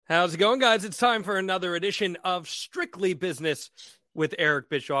How's it going, guys? It's time for another edition of Strictly Business with Eric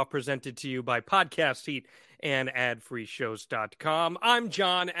Bischoff, presented to you by Podcast Heat and adfreeshows.com. I'm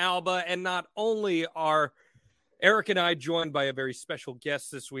John Alba, and not only are Eric and I joined by a very special guest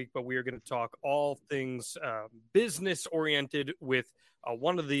this week, but we are going to talk all things business-oriented with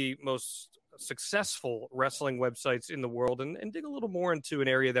one of the most successful wrestling websites in the world and dig a little more into an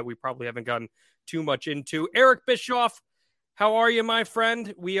area that we probably haven't gotten too much into. Eric Bischoff, how are you, my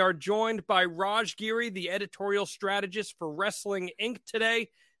friend? We are joined by Raj Giri, the editorial strategist for Wrestling Inc. today.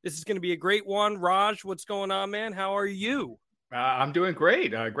 This is going to be a great one. Raj, what's going on, man? How are you? I'm doing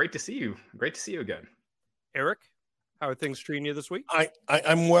great. Great to see you. Great to see you again. Eric, how are things treating you this week?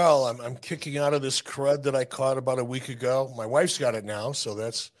 I'm well. I'm kicking out of this crud that I caught about a week ago. My wife's got it now, so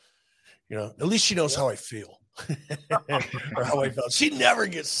that's, at least she knows how I feel. Or how I felt. She never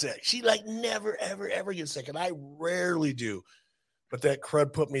gets sick. She never, ever gets sick. And I rarely do. But that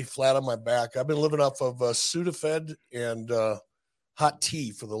crud put me flat on my back. I've been living off of Sudafed and hot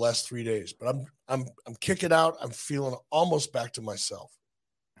tea for the last 3 days. But I'm kicking out. I'm feeling almost back to myself.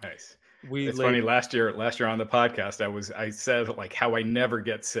 Nice. It's funny. Last year on the podcast, I said how I never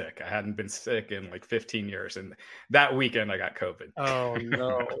get sick. I hadn't been sick in 15 years, and that weekend I got COVID. Oh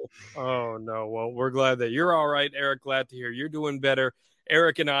no! Oh no! Well, we're glad that you're all right, Eric. Glad to hear you're doing better.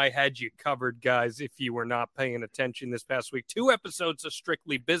 Eric and I had you covered, guys. If you were not paying attention this past week, 2 episodes of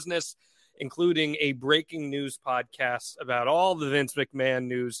Strictly Business, including a breaking news podcast about all the Vince McMahon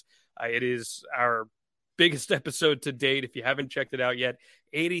news. It is our biggest episode to date. If you haven't checked it out yet,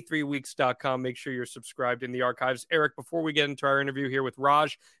 83weeks.com. Make sure you're subscribed in the archives. Eric, before we get into our interview here with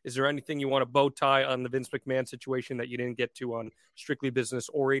Raj, is there anything you want to bow tie on the Vince McMahon situation that you didn't get to on Strictly Business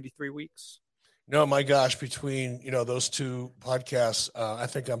or 83 Weeks? No, my gosh, between, those 2 podcasts, I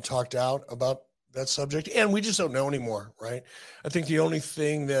think I'm talked out about that subject, and we just don't know anymore, right? I think the only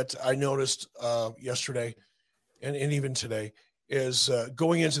thing that I noticed yesterday and even today is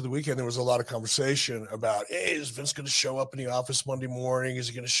going into the weekend, there was a lot of conversation about, hey, is Vince going to show up in the office Monday morning? Is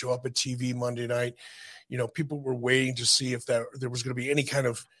he going to show up at TV Monday night? People were waiting to see if there was going to be any kind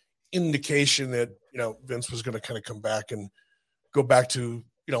of indication that, Vince was going to kind of come back and go back to,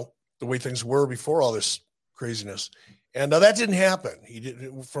 the way things were before all this craziness. And that didn't happen. He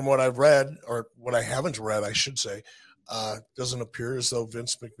didn't, from what I've read, or what I haven't read, I should say, doesn't appear as though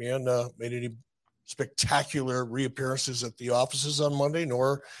Vince McMahon made any spectacular reappearances at the offices on Monday,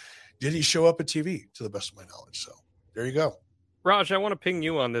 nor did he show up at TV, to the best of my knowledge. So there you go. Raj, I want to ping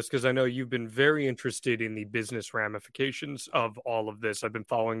you on this because I know you've been very interested in the business ramifications of all of this. I've been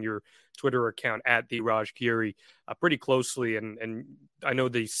following your Twitter account at the Raj Giri pretty closely, and I know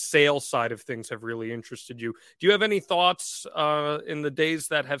the sales side of things have really interested you. Do you have any thoughts in the days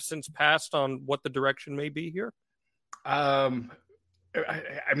that have since passed on what the direction may be here? I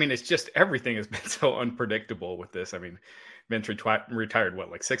mean, it's just everything has been so unpredictable with this. I mean, Vince retired,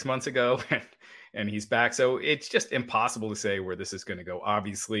 6 months ago, and he's back. So it's just impossible to say where this is going to go.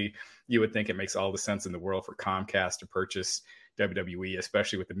 Obviously, you would think it makes all the sense in the world for Comcast to purchase WWE,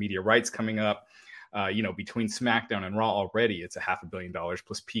 especially with the media rights coming up. Between SmackDown and Raw already, it's $500 million,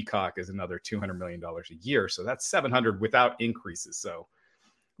 plus Peacock is another $200 million a year. So that's 700 without increases. So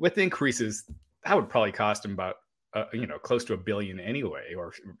with increases, that would probably cost him about close to $1 billion anyway,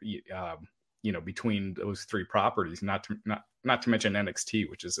 or between those 3 properties, not to mention NXT,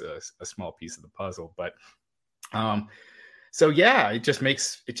 which is a small piece of the puzzle. But so yeah, it just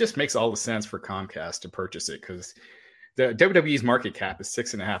makes all the sense for Comcast to purchase it, because the WWE's market cap is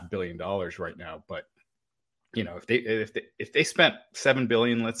 $6.5 billion right now. But if they spent $7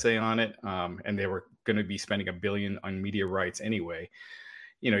 billion, let's say, on it, and they were going to be spending $1 billion on media rights anyway,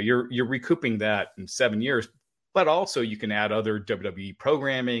 you're recouping that in 7 years. But also you can add other WWE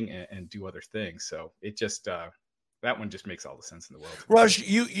programming and do other things. So it just that one just makes all the sense in the world. Raj,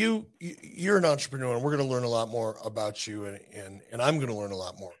 you're an entrepreneur, and we're going to learn a lot more about you, and I'm going to learn a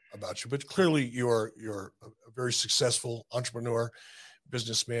lot more about you. But clearly, you're a very successful entrepreneur,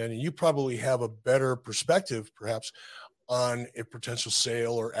 businessman, and you probably have a better perspective, perhaps, on a potential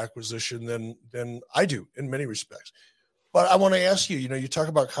sale or acquisition than I do in many respects. But I want to ask you. You talk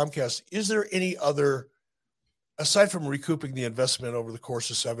about Comcast. Is there any other, aside from recouping the investment over the course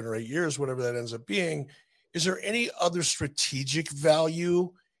of 7 or 8 years, whatever that ends up being, is there any other strategic value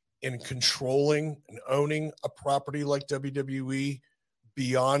in controlling and owning a property like WWE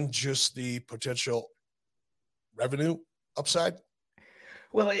beyond just the potential revenue upside?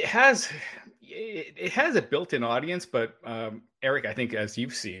 Well, it has a built-in audience, but Eric, I think as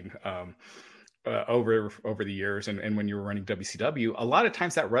you've seen, over the years, and when you were running WCW, a lot of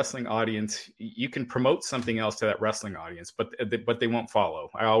times that wrestling audience, you can promote something else to that wrestling audience, but they won't follow.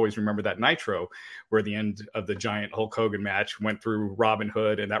 I always remember that Nitro, where the end of the giant Hulk Hogan match went through Robin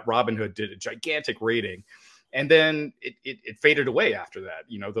Hood, and that Robin Hood did a gigantic rating, and then it faded away after that.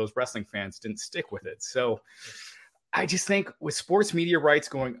 Those wrestling fans didn't stick with it. So I just think with sports media rights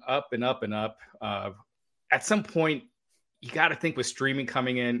going up and up and up, at some point, you got to think with streaming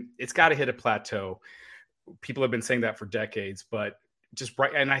coming in, it's got to hit a plateau. People have been saying that for decades, but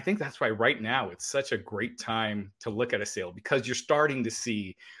and I think that's why right now it's such a great time to look at a sale, because you're starting to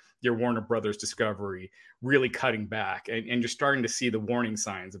see your Warner Brothers Discovery really cutting back, and you're starting to see the warning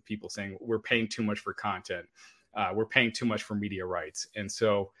signs of people saying we're paying too much for content, we're paying too much for media rights, and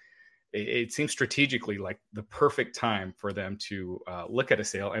so it seems strategically like the perfect time for them to look at a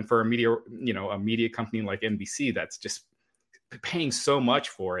sale, and for a media company like NBC that's just paying so much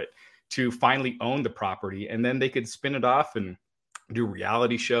for it to finally own the property, and then they could spin it off and do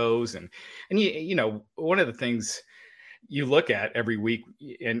reality shows. And one of the things you look at every week,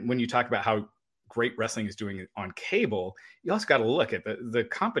 and when you talk about how great wrestling is doing on cable, you also got to look at the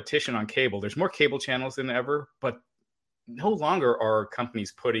competition on cable. There's more cable channels than ever, but no longer are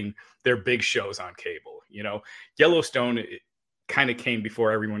companies putting their big shows on cable. Yellowstone kind of came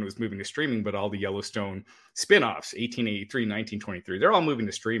before everyone was moving to streaming, but all the Yellowstone spinoffs, 1883, 1923, they're all moving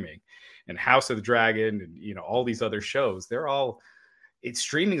to streaming, and House of the Dragon, and all these other shows,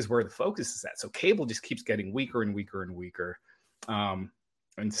 streaming is where the focus is at. So cable just keeps getting weaker and weaker and weaker. And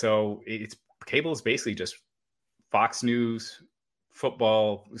so cable is basically just Fox News,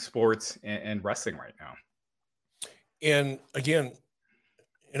 football, sports, and wrestling right now. And again,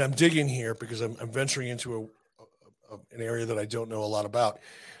 and I'm digging here because I'm venturing into an area that I don't know a lot about,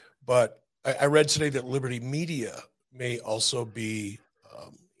 but I read today that Liberty Media may also be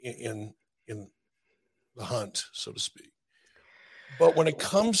in the hunt, so to speak. But when it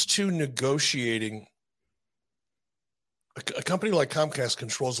comes to negotiating, a company like Comcast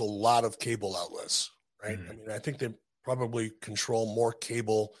controls a lot of cable outlets, right? Mm-hmm. I mean, I think they probably control more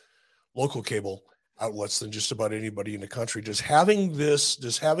local cable outlets than just about anybody in the country. Does having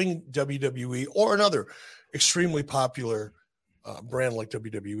WWE or another extremely popular brand like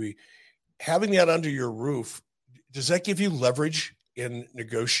WWE, having that under your roof, does that give you leverage in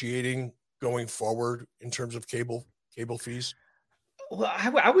negotiating going forward in terms of cable fees? Well,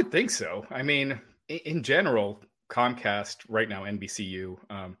 I would think so. I mean, in general, Comcast right now, NBCU,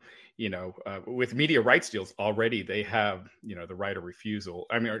 with media rights deals already, they have, the right of refusal.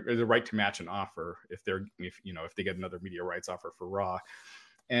 I mean, or the right to match an offer if they get another media rights offer for Raw.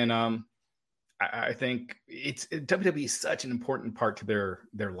 And I think WWE is such an important part to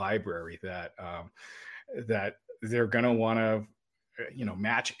their library that they're going to want to,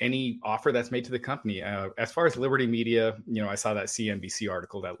 match any offer that's made to the company. As far as Liberty Media, I saw that CNBC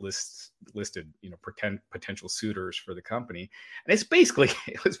article that listed, potential suitors for the company. And it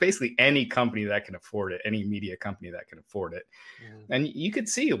was basically any company that can afford it, any media company that can afford it. Mm-hmm. And you could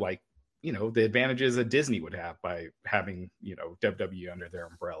see the advantages that Disney would have by having, WWE under their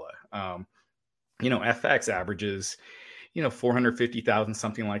umbrella. FX averages, 450,000,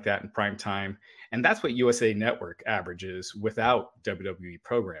 something like that in prime time. And that's what USA Network averages without WWE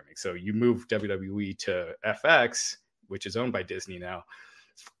programming. So you move WWE to FX, which is owned by Disney now.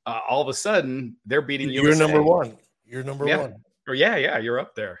 All of a sudden, they're beating USA. You're number one. Or yeah, you're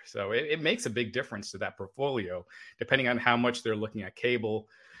up there. So it makes a big difference to that portfolio, depending on how much they're looking at cable,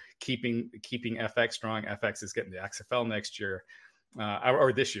 keeping FX strong. FX is getting the XFL next year.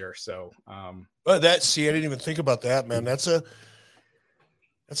 Or this year. So, but I didn't even think about that, man. That's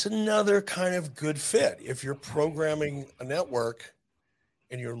another kind of good fit. If you're programming a network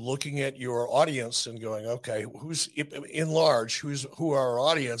and you're looking at your audience and going, okay, who are our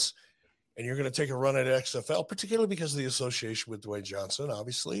audience? And you're going to take a run at XFL, particularly because of the association with Dwayne Johnson,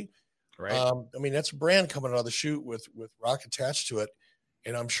 obviously. Right. I mean, that's a brand coming out of the chute with Rock attached to it.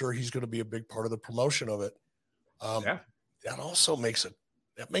 And I'm sure he's going to be a big part of the promotion of it. That also makes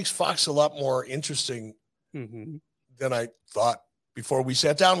Fox a lot more interesting than I thought before we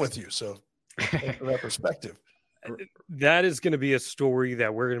sat down with you. So thanks for that perspective. That is going to be a story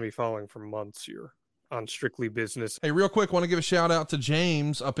that we're going to be following for months here on Strictly Business. Hey, real quick, want to give a shout out to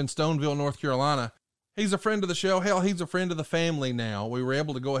James up in Stoneville, North Carolina. He's a friend of the show. Hell, he's a friend of the family now. We were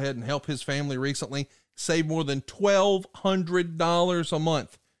able to go ahead and help his family recently save more than $1,200 a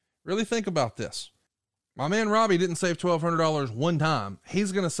month. Really think about this. My man Robbie didn't save $1,200 one time.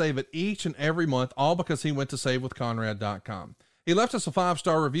 He's going to save it each and every month, all because he went to savewithconrad.com. He left us a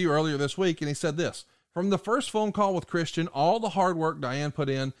 5-star review earlier this week, and he said this: from the first phone call with Christian, all the hard work Diane put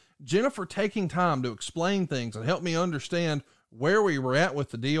in, Jennifer taking time to explain things and help me understand where we were at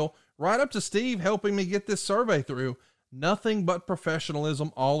with the deal, right up to Steve helping me get this survey through. Nothing but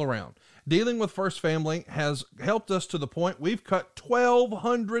professionalism all around. Dealing with First Family has helped us to the point we've cut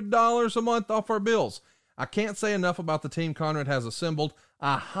 $1,200 a month off our bills. I can't say enough about the team Conrad has assembled.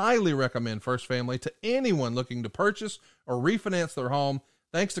 I highly recommend First Family to anyone looking to purchase or refinance their home.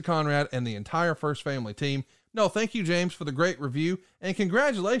 Thanks to Conrad and the entire First Family team. No, thank you, James, for the great review, and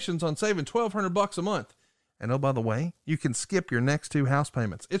congratulations on saving $1,200 a month. And oh, by the way, you can skip your next 2 house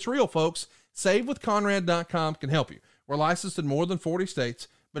payments. It's real, folks. SaveWithConrad.com can help you. We're licensed in more than 40 states,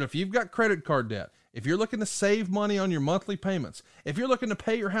 but if you've got credit card debt, if you're looking to save money on your monthly payments, if you're looking to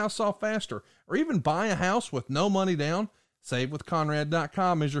pay your house off faster, or even buy a house with no money down,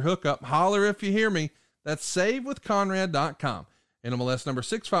 SaveWithConrad.com is your hookup. Holler if you hear me. That's SaveWithConrad.com. NMLS number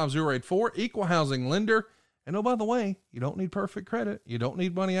 65084, equal housing lender. And oh, by the way, you don't need perfect credit. You don't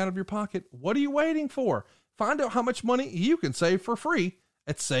need money out of your pocket. What are you waiting for? Find out how much money you can save for free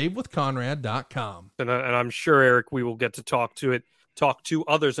at SaveWithConrad.com. And I'm sure, Eric, we will get to talk to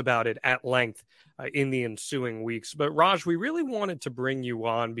others about it at length in the ensuing weeks. But Raj, we really wanted to bring you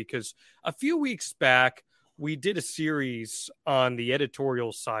on because a few weeks back, we did a series on the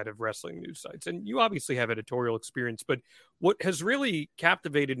editorial side of wrestling news sites. And you obviously have editorial experience, but what has really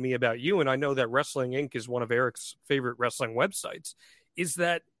captivated me about you, and I know that Wrestling Inc. is one of Eric's favorite wrestling websites, is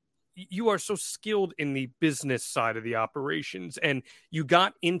that you are so skilled in the business side of the operations, and you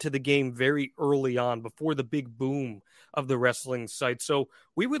got into the game very early on before the big boom of the wrestling site. So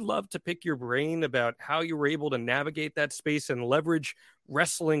we would love to pick your brain about how you were able to navigate that space and leverage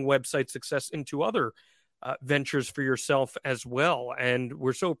wrestling website success into other ventures for yourself as well. And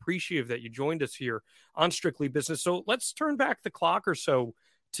we're so appreciative that you joined us here on Strictly Business. So let's turn back the clock or so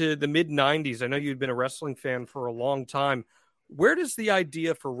to the mid 90s. I know you'd been a wrestling fan for a long time. Where does the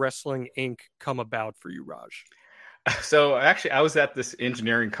idea for Wrestling Inc. come about for you, Raj? So actually, I was at this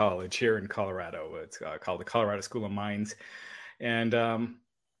engineering college here in Colorado. It's called the Colorado School of Mines. And a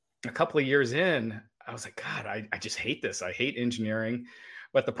couple of years in, I was like, God, I just hate this. I hate engineering.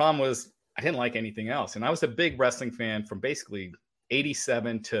 But the problem was I didn't like anything else. And I was a big wrestling fan from basically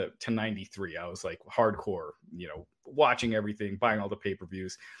 87 to 93. I was like hardcore, watching everything, buying all the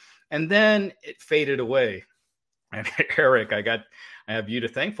pay-per-views. And then it faded away. And Eric, I have you to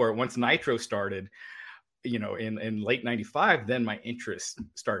thank for it. Once Nitro started, in late 95, then my interest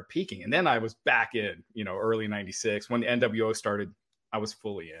started peaking. And then I was back in, early 96. When the NWO started, I was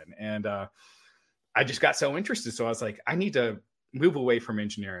fully in. And I just got so interested. So I was like, I need to move away from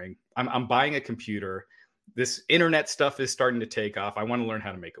engineering. I'm buying a computer. This internet stuff is starting to take off. I want to learn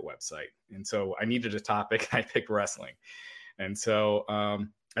how to make a website. And so I needed a topic. I picked wrestling. And so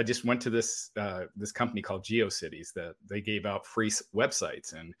I just went to this company called GeoCities that they gave out free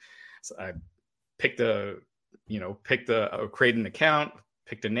websites. And so I created an account,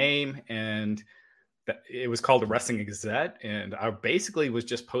 picked a name, and it was called the Wrestling Gazette. And I basically was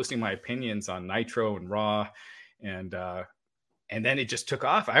just posting my opinions on Nitro and Raw. And then it just took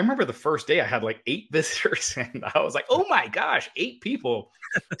off. I remember the first day I had like 8 visitors, and I was like, oh my gosh, 8 people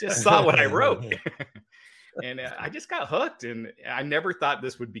just saw what I wrote. And I just got hooked, and I never thought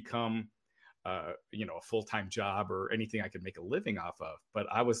this would become, a full-time job or anything I could make a living off of. But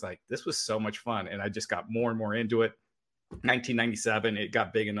I was like, this was so much fun. And I just got more and more into it. 1997, it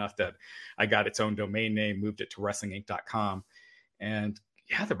got big enough that I got its own domain name, moved it to wrestlinginc.com. And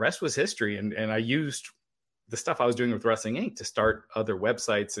yeah, the rest was history. And I used the stuff I was doing with Wrestling Inc. to start other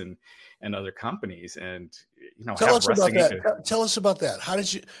websites and other companies. And, tell us about that. Tell us about that. How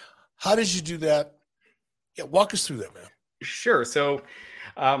did you do that? Yeah. Walk us through that, man. Sure. So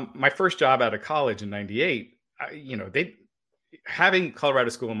my first job out of college in 98, having Colorado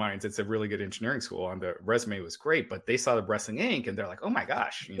School of Mines, it's a really good engineering school. On the resume was great, but they saw the Wrestling Inc. and they're like, oh my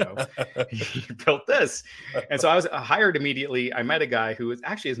gosh, you built this. And so I was hired immediately. I met a guy who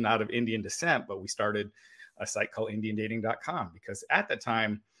is not of Indian descent, but we started a site called IndianDating.com because at the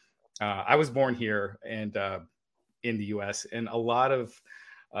time I was born here and in the US, and a lot of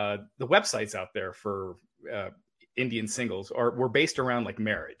the websites out there for Indian singles were based around like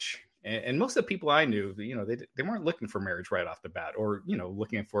marriage. And most of the people I knew, they weren't looking for marriage right off the bat or,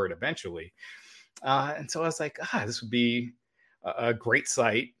 looking for it eventually. And so I was like, this would be a great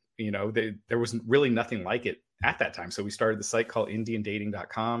site. There was really nothing like it at that time. So we started the site called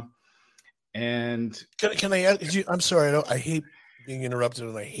IndianDating.com. And can I ask you, I'm sorry, I hate being interrupted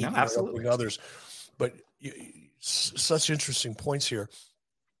and I hate interrupting others, but such interesting points here.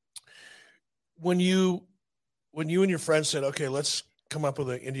 When you and your friends said, okay, let's come up with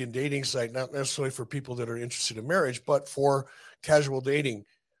an Indian dating site, not necessarily for people that are interested in marriage, but for casual dating,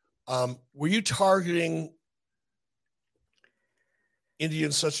 Were you targeting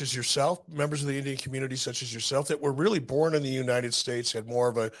Indians such as yourself, members of the Indian community such as yourself, that were really born in the United States, had more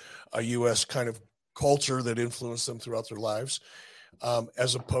of a U.S. kind of culture that influenced them throughout their lives,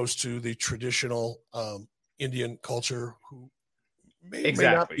 as opposed to the traditional Indian culture who may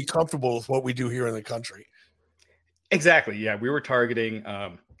not be comfortable with what we do here in the country? Exactly. Yeah, we were targeting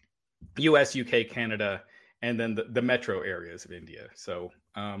U.S., UK, Canada, and then the metro areas of India. So,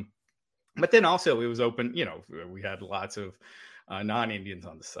 but then also it was open. We had lots of non-Indians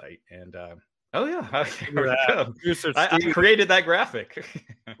on the site, and oh yeah, I created that graphic.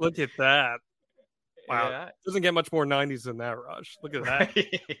 Look at that! Wow, yeah. Doesn't get much more 90s than that, Raj. Look at that.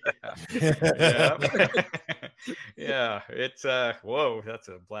 Yeah. It's whoa, that's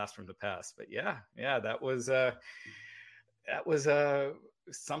a blast from the past. But yeah, that was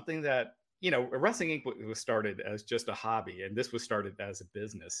something that Wrestling Inc. was started as just a hobby, and this was started as a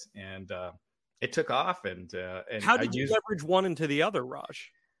business, and it took off. And how did you leverage one into the other,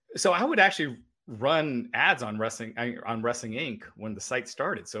 Raj? So I would actually run ads on Wrestling Inc. when the site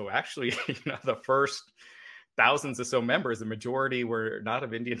started. So actually, the first thousands or so members, the majority were not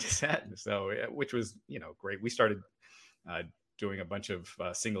of Indian descent. So, which was, great. We started doing a bunch of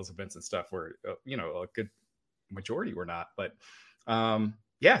singles events and stuff where, a good majority were not. But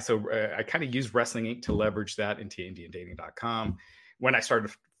so I kind of used Wrestling Inc. to leverage that into IndianDating.com. When I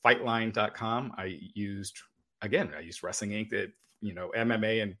started Fightline.com, I used Wrestling Inc. That,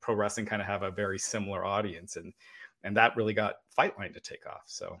 MMA and pro wrestling kind of have a very similar audience, and that really got Fightline to take off.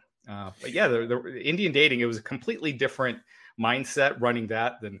 So, but yeah, the Indian Dating, it was a completely different mindset running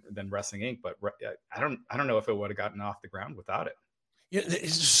that than Wrestling Inc. But I don't know if it would have gotten off the ground without it. Yeah,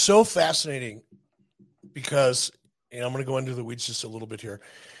 it's so fascinating because, and I'm going to go into the weeds just a little bit here,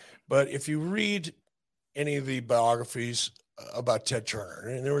 but if you read any of the biographies about Ted Turner,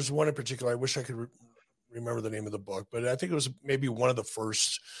 and there was one in particular, I wish I could remember the name of the book, but I think it was maybe one of the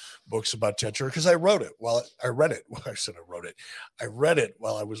first books about Ted Turner, because I read it while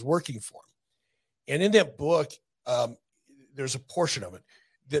I was working for him. And in that book, there's a portion of it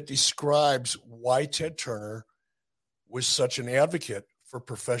that describes why Ted Turner was such an advocate for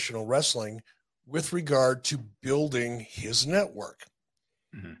professional wrestling with regard to building his network.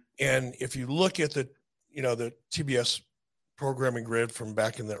 Mm-hmm. And if you look at the TBS programming grid from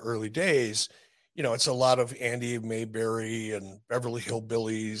back in the early days, it's a lot of Andy Mayberry and Beverly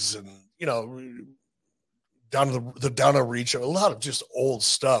Hillbillies and, down to the Donna Reach, a lot of just old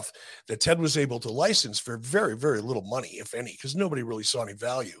stuff that Ted was able to license for very, very little money, if any, because nobody really saw any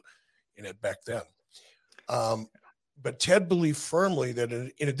value in it back then. But Ted believed firmly that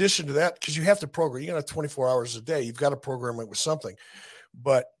in addition to that, because you have to program, 24 hours a day, you've got to program it with something.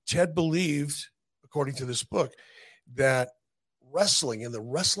 But Ted believed, according to this book, that wrestling, and the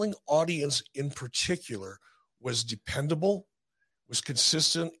wrestling audience in particular, was dependable, was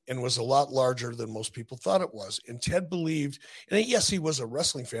consistent, and was a lot larger than most people thought it was. And Ted believed, and yes, he was a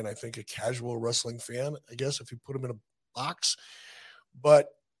wrestling fan, I think a casual wrestling fan, I guess, if you put him in a box. But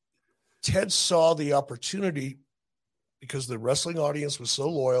Ted saw the opportunity, because the wrestling audience was so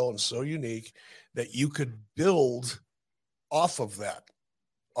loyal and so unique, that you could build off of that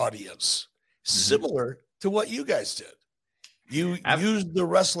audience, similar to what you guys did. You used the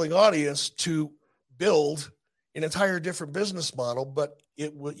wrestling audience to build an entire different business model, but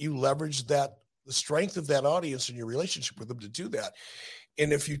you leveraged the strength of that audience and your relationship with them to do that.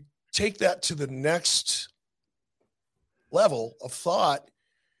 And if you take that to the next level of thought,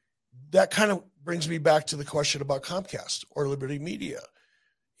 that kind of brings me back to the question about Comcast or Liberty Media.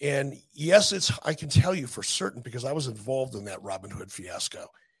 And yes, I can tell you for certain, because I was involved in that Robin Hood fiasco.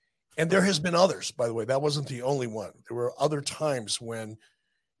 And there has been others, by the way. That wasn't the only one. There were other times when,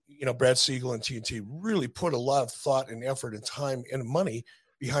 Brad Siegel and TNT really put a lot of thought and effort and time and money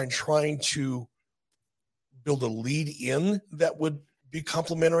behind trying to build a lead in that would be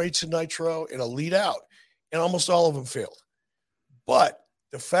complementary to Nitro and a lead out. And almost all of them failed. But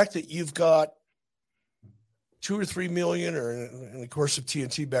the fact that you've got 2 or 3 million, or in the course of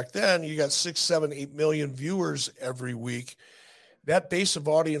TNT back then, you got 6, 7, 8 million viewers every week. That base of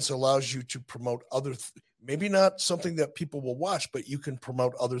audience allows you to promote maybe not something that people will watch, but you can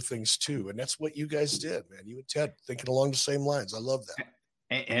promote other things too. And that's what you guys did, man. You and Ted thinking along the same lines. I love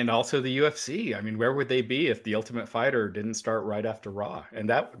that. And also the UFC. I mean, where would they be if the Ultimate Fighter didn't start right after Raw? And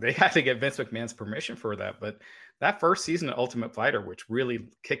that they had to get Vince McMahon's permission for that. But that first season of Ultimate Fighter, which really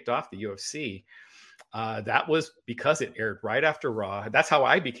kicked off the UFC, that was because it aired right after Raw. That's how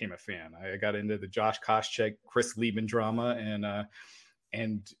I became a fan. I got into the Josh Koscheck, Chris Lieben drama,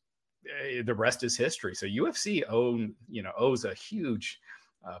 and the rest is history. So UFC owes a huge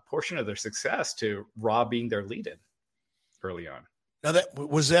portion of their success to Raw being their lead-in early on. Now, that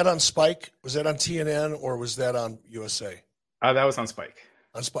was that on Spike? Was that on TNN or was that on USA? That was on Spike.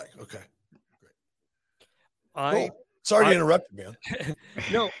 On Spike, okay. Great. Cool. Sorry to interrupt you, man.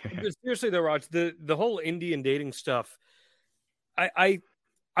 No, seriously though, Raj, the whole Indian dating stuff, I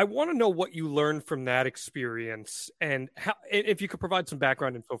want to know what you learned from that experience, and how, if you could provide some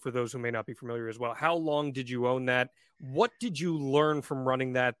background info for those who may not be familiar as well. How long did you own that? What did you learn from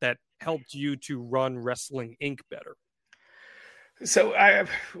running that helped you to run Wrestling Inc. better? So I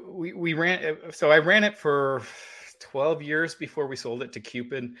ran it for 12 years before we sold it to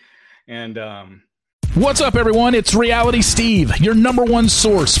Cupid. And what's up, everyone? It's Reality Steve, your number one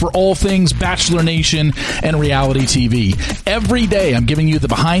source for all things Bachelor Nation and reality TV. Every day, I'm giving you the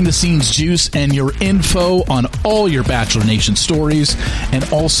behind-the-scenes juice and your info on all your Bachelor Nation stories, and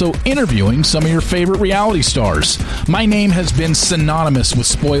also interviewing some of your favorite reality stars. My name has been synonymous with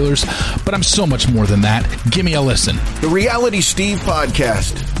spoilers, but I'm so much more than that. Give me a listen. The Reality Steve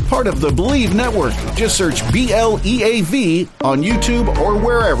Podcast, part of the Believe Network. Just search BLEAV on YouTube or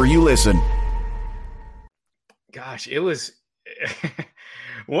wherever you listen. Gosh, it was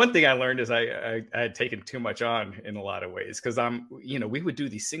one thing I learned is I had taken too much on in a lot of ways, because we would do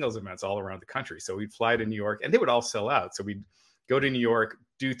these singles events all around the country. So we'd fly to New York and they would all sell out. So we'd go to New York,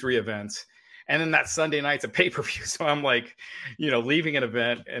 do 3 events, and then that Sunday night's a pay-per-view. So I'm like, leaving an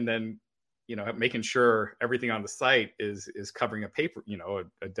event and then, making sure everything on the site is covering a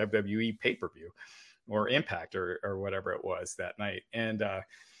WWE pay-per-view or Impact or whatever it was that night. And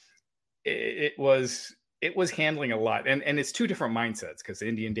it was handling a lot, and it's 2 different mindsets, because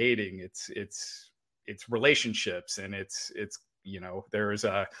Indian dating, it's relationships, and it's it's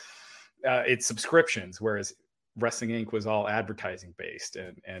subscriptions, whereas Wrestling Inc. was all advertising based,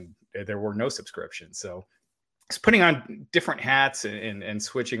 and there were no subscriptions. So it's putting on different hats and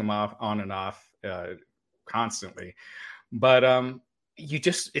switching them on and off constantly. But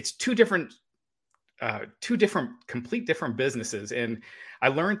it's two different complete different businesses. And I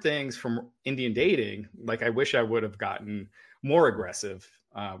learned things from Indian dating. Like, I wish I would have gotten more aggressive.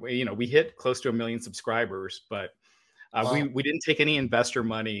 We hit close to 1 million subscribers, but wow. we didn't take any investor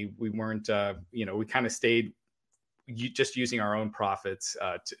money. We weren't, we kind of stayed just using our own profits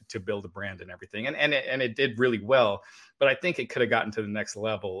to build a brand and everything. And it did really well, but I think it could have gotten to the next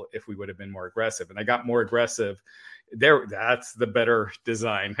level if we would have been more aggressive. And I got more aggressive there. That's the better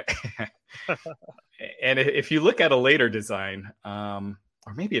design. And if you look at a later design, or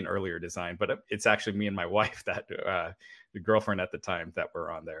maybe an earlier design, but it's actually me and my wife, that the girlfriend at the time, that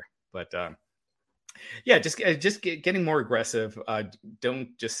were on there. But getting more aggressive.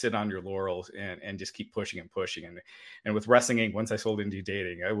 Don't just sit on your laurels and just keep pushing and pushing. And with Wrestling Inc., once I sold Indie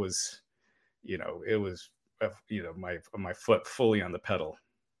Dating, I was, my foot fully on the pedal.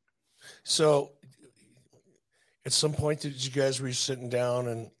 So at some point, did you guys were sitting down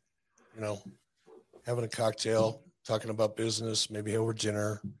and, having a cocktail, talking about business, maybe over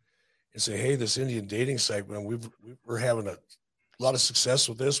dinner, and say, hey, this Indian dating site, man, we're having a lot of success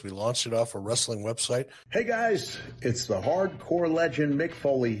with this. We launched it off a wrestling website. Hey guys, it's the hardcore legend Mick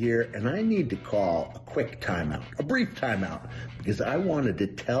Foley here, and I need to call a quick timeout, a brief timeout, because I wanted to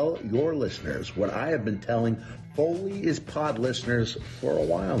tell your listeners what I have been telling Foley is Pod listeners for a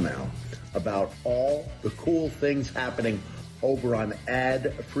while now about all the cool things happening over on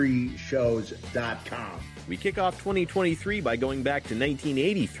adfreeshows.com. We kick off 2023 by going back to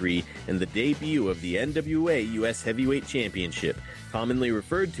 1983 and the debut of the NWA U.S. Heavyweight Championship, commonly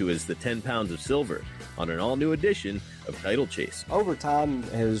referred to as the 10 Pounds of Silver, on an all-new edition of Title Chase. Over time,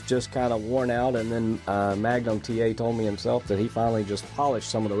 it was just kind of worn out, and then Magnum TA told me himself that he finally just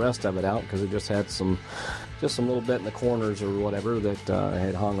polished some of the rest of it out, because it just had some little bit in the corners or whatever that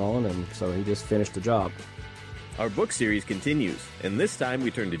had hung on, and so he just finished the job. Our book series continues, and this time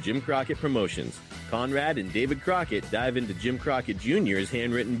we turn to Jim Crockett Promotions. Conrad and David Crockett dive into Jim Crockett Jr.'s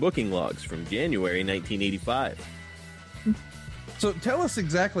handwritten booking logs from January 1985. So tell us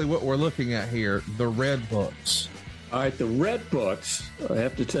exactly what we're looking at here, the Red Books. All right, the Red Books, I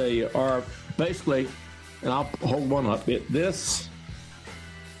have to tell you, are basically, and I'll hold one up, this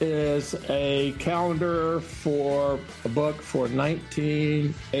is a calendar for a book for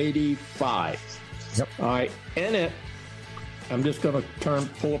 1985. Yep. All right, in it, I'm just going to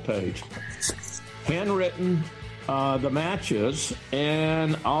pull a page. Handwritten, the matches,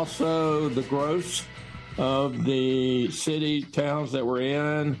 and also the gross of the city, towns that we're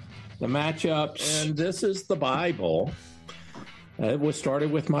in, the matchups. And this is the Bible. It was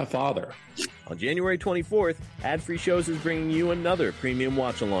started with my father. On January 24th, Ad Free Shows is bringing you another premium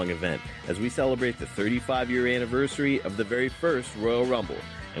watch-along event as we celebrate the 35-year anniversary of the very first Royal Rumble.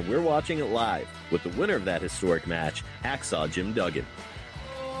 And we're watching it live with the winner of that historic match, Hacksaw Jim Duggan.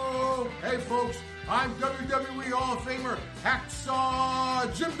 Oh, hey folks, I'm WWE Hall of Famer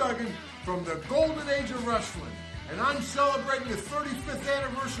Hacksaw Jim Duggan from the Golden Age of Wrestling. And I'm celebrating the 35th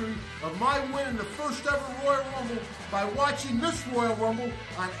anniversary of my win in the first ever Royal Rumble by watching this Royal Rumble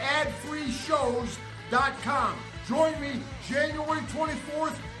on adfreeshows.com. Join me January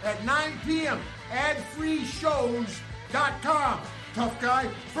 24th at 9 p.m. adfreeshows.com. Tough guy,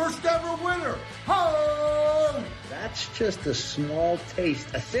 first ever winner. Ho! That's just a small taste,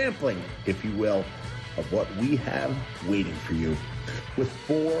 a sampling, if you will, of what we have waiting for you. With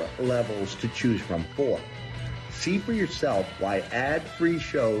 4 levels to choose from. 4. See for yourself why ad-free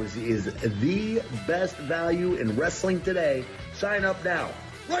shows is the best value in wrestling today. Sign up now,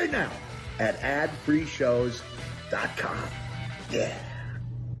 right now, at adfreeshows.com. Yeah.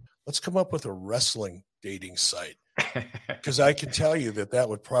 Let's come up with a wrestling dating site. Because I can tell you that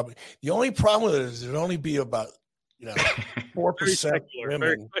would probably, the only problem with it is it'd only be about, 4%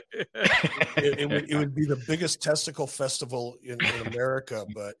 women. It would be the biggest testicle festival in America,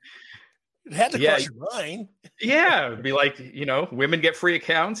 but it had to cross your mind. Yeah, it'd be like, women get free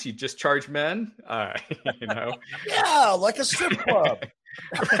accounts. You just charge men, Yeah, like a strip club.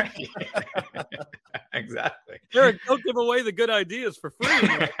 Right. Exactly. Eric, don't give away the good ideas for free.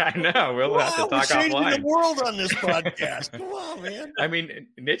 I know. We'll have to talk changing offline. the world on this podcast. Come on, man. I mean,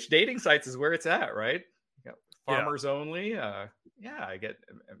 niche dating sites is where it's at, right? Farmers only. I get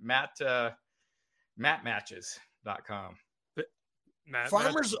matmatches.com.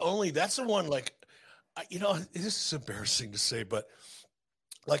 Farmers only. That's the one. Like, this is embarrassing to say, but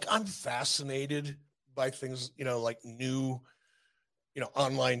like I'm fascinated by things, like new,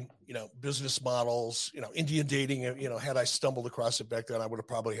 online, business models, Indian dating. Had I stumbled across it back then, I would have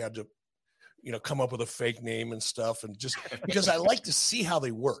probably had to, come up with a fake name and stuff, and just because I like to see how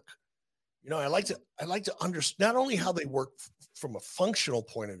they work. I like to understand not only how they work from a functional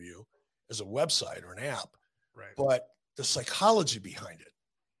point of view as a website or an app, right, but the psychology behind it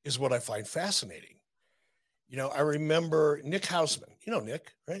is what I find fascinating. I remember Nick Hausman,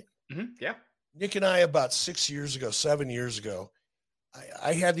 Nick, right? Mm-hmm. Yeah. Nick and I, about 7 years ago,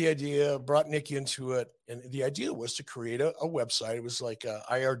 I had the idea, brought Nick into it. And the idea was to create a website. It was like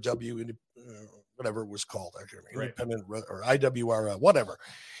IRW, whatever it was called. I can't remember, independent or IWR, whatever.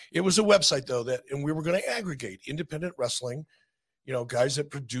 It was a website though and we were going to aggregate independent wrestling, guys that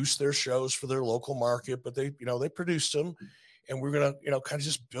produce their shows for their local market, but they produced them, and we're going to, kind of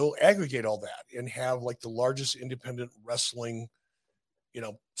just aggregate all that and have like the largest independent wrestling,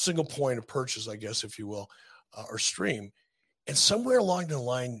 single point of purchase, I guess, if you will, or stream. And somewhere along the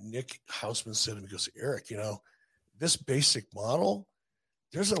line, Nick Hausman said to me, he goes, Eric, this basic model,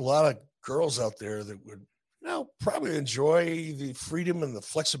 there's a lot of girls out there that would, probably enjoy the freedom and the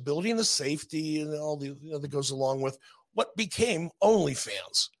flexibility and the safety and all the, that goes along with what became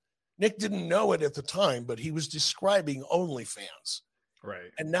OnlyFans. Nick didn't know it at the time, but he was describing OnlyFans.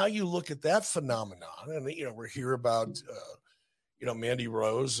 Right. And now you look at that phenomenon, and we're here about, Mandy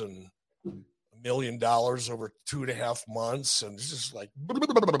Rose and $1 million over 2.5 months, and it's just like, blah, blah,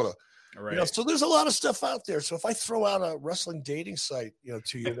 blah, blah, blah. Right. So there's a lot of stuff out there. So if I throw out a wrestling dating site,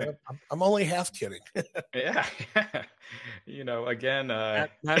 to you, I'm only half kidding. Yeah. Again,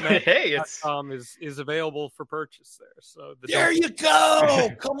 hey, it's is available for purchase there. So there you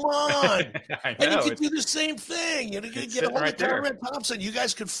go. Come on. I know. And you could do the same thing. You could get a hold of Conrad Thompson. You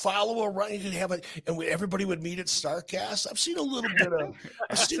guys could follow around. You could have it, and everybody would meet at StarCast. I've seen a little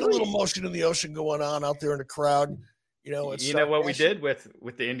motion in the ocean going on out there in the crowd. What we did with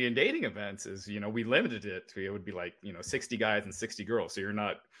the Indian dating events is, we limited it to, it would be like, 60 guys and 60 girls. So you're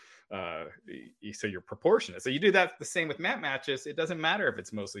not, so you're proportionate. So you do that the same with mat matches. It doesn't matter if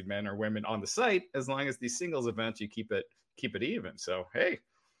it's mostly men or women on the site, as long as these singles events, you keep it even. So, hey, I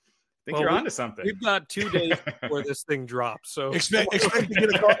think you're onto something. We've got 2 days before this thing drops. So expect to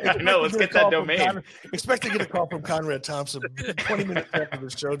get a call. No, let's get that domain. Expect to get a call from Conrad Thompson 20 minutes after the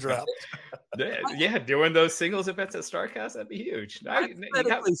show drops. Yeah, doing those singles events at StarCast, that'd be huge.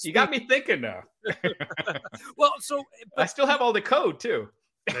 You got me thinking now. Well, I still have all the code too.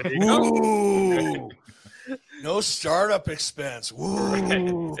 Ooh, no startup expense.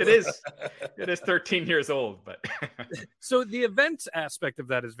 Ooh. It is 13 years old, but so the events aspect of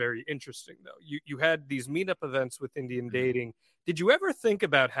that is very interesting, though. You had these meetup events with Indian dating. Did you ever think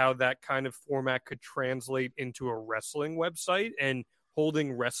about how that kind of format could translate into a wrestling website and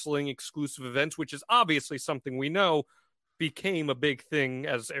holding wrestling exclusive events, which is obviously something we know became a big thing,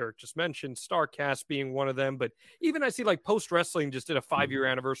 as Eric just mentioned, StarCast being one of them. But even I see like Post Wrestling just did a 5-year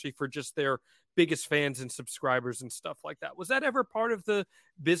anniversary for just their biggest fans and subscribers and stuff like that. Was that ever part of the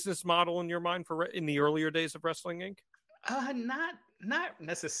business model in your mind for in the earlier days of Wrestling Inc.? Not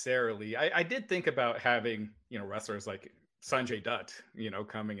necessarily. I did think about having, wrestlers like Sanjay Dutt,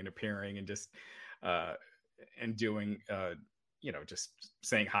 coming and appearing and just and doing just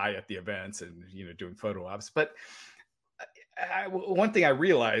saying hi at the events and doing photo ops. But one thing I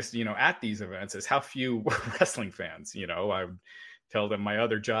realized, at these events is how few were wrestling fans. I would tell them my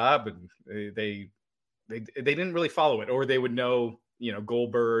other job, and they didn't really follow it, or they would know,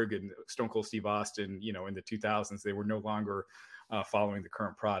 Goldberg and Stone Cold Steve Austin, in the 2000s, they were no longer following the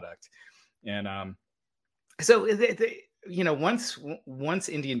current product. And so once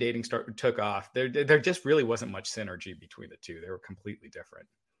Indian dating took off, there just really wasn't much synergy between the two. They were completely different.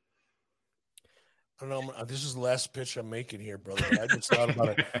 I don't know. This is the last pitch I'm making here, brother. I just thought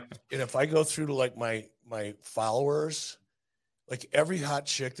about it. And if I go through to like my followers, like every hot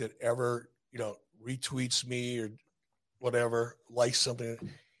chick that ever, retweets me or whatever, likes something,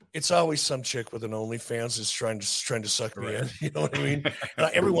 it's always some chick with an OnlyFans that's trying to suck me in. You know what I mean? And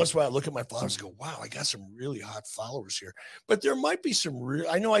every once in a while I look at my followers and go, wow, I got some really hot followers here. But there might be some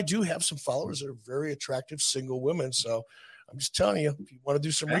I know I do have some followers that are very attractive single women. So I'm just telling you, if you want to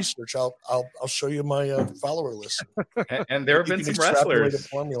do some research, I'll show you my follower list. And there have been some wrestlers,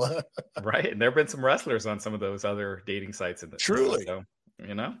 formula. right? And there have been some wrestlers on some of those other dating sites. Truly, so,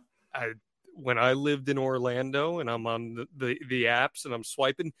 when I lived in Orlando and I'm on the apps and I'm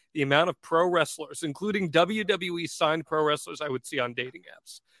swiping, the amount of pro wrestlers, including WWE signed pro wrestlers, I would see on dating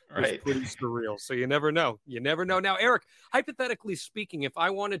apps was pretty surreal. So you never know. You never know. Now, Eric, hypothetically speaking, if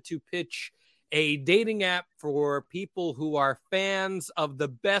I wanted to pitch a dating app for people who are fans of the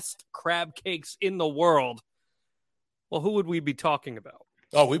best crab cakes in the world, well, who would we be talking about?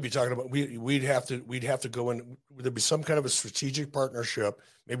 Oh, we'd be talking about we'd have to go in. There'd be some kind of a strategic partnership.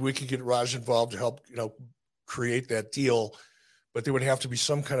 Maybe we could get Raj involved to help, create that deal. But there would have to be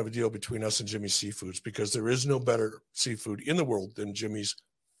some kind of a deal between us and Jimmy's Seafoods, because there is no better seafood in the world than Jimmy's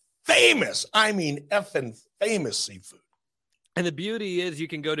famous, effing famous seafood. And the beauty is you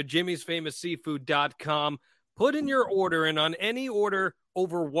can go to jimmysfamousseafood.com, put in your order, and on any order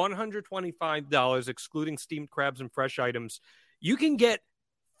over $125, excluding steamed crabs and fresh items, you can get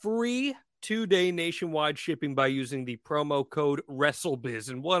free 2-day nationwide shipping by using the promo code WrestleBiz.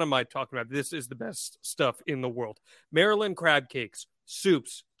 And what am I talking about? This is the best stuff in the world. Maryland crab cakes,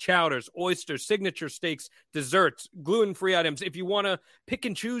 soups, chowders, oysters, signature steaks, desserts, gluten-free items. If you want to pick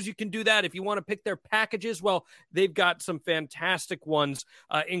and choose, you can do that. If you want to pick their packages, well, they've got some fantastic ones,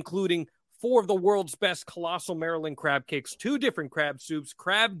 including 4 of the world's best colossal Maryland crab cakes, 2 different crab soups,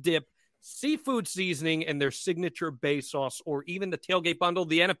 crab dip, seafood seasoning, and their signature bay sauce, or even the tailgate bundle,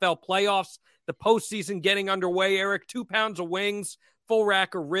 the NFL playoffs, the postseason getting underway, Eric, 2 pounds of wings, full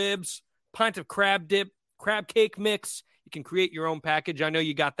rack of ribs, pint of crab dip, crab cake mix. You can create your own package. I know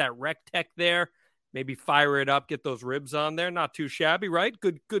you got that Rec Tech there. Maybe fire it up, get those ribs on there. Not too shabby, right?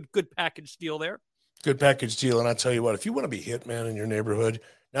 Good package deal there. Good package deal. And I'll tell you what, if you want to be hitman in your neighborhood,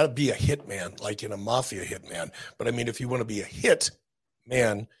 not be a hitman like in a mafia hitman, but if you want to be a hit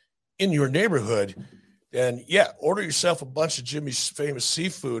man in your neighborhood, then order yourself a bunch of Jimmy's Famous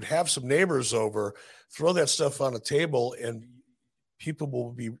Seafood, have some neighbors over, throw that stuff on a table, and people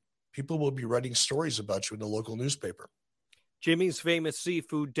will be writing stories about you in the local newspaper.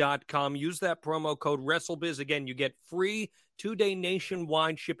 jimmysfamousseafood.com. Use that promo code WrestleBiz. Again, you get free 2-day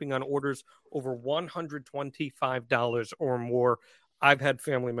nationwide shipping on orders over $125 or more. I've had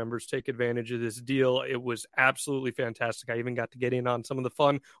family members take advantage of this deal. It was absolutely fantastic. I even got to get in on some of the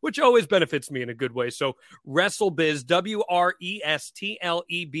fun, which always benefits me in a good way. So WrestleBiz,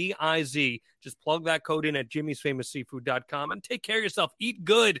 WrestleBiz. Just plug that code in at jimmysfamousseafood.com and take care of yourself. Eat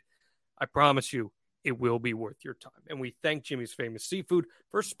good. I promise you, it will be worth your time. And we thank Jimmy's Famous Seafood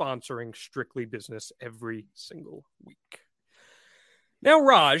for sponsoring Strictly Business every single week. Now,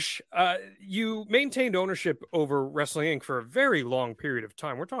 Raj, you maintained ownership over Wrestling Inc. for a very long period of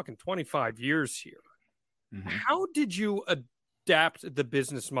time. We're talking 25 years here. Mm-hmm. How did you adapt the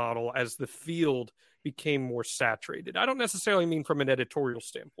business model as the field became more saturated? I don't necessarily mean from an editorial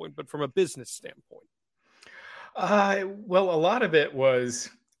standpoint, but from a business standpoint. Well, a lot of it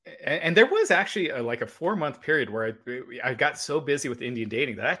was... And there was actually a 4-month period where I got so busy with Indian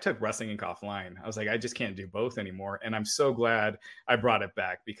dating that I took Wrestling Inc. offline. I was like, I just can't do both anymore. And I'm so glad I brought it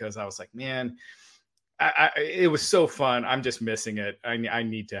back, because I was like, man, it was so fun. I'm just missing it. I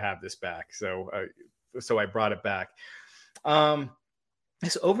need to have this back. So I brought it back.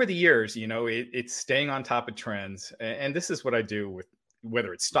 So over the years, it's staying on top of trends. And this is what I do with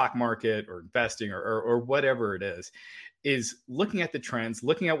whether it's stock market or investing or whatever it is looking at the trends,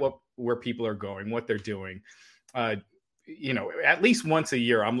 looking at where people are going, what they're doing. At least once a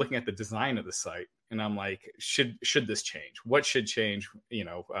year, I'm looking at the design of the site and I'm like, should this change? What should change?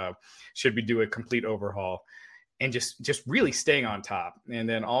 Should we do a complete overhaul? And just really staying on top. And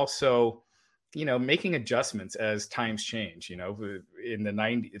then also, making adjustments as times change. In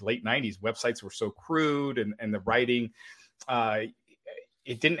the late 90s, websites were so crude and the writing,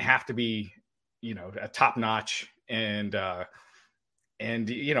 it didn't have to be, a top notch. And a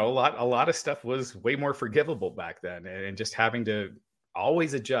lot of stuff was way more forgivable back then, and just having to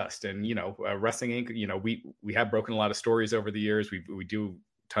always adjust. And, Wrestling Inc., we have broken a lot of stories over the years. We do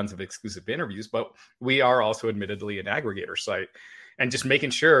tons of exclusive interviews, but we are also admittedly an aggregator site, and just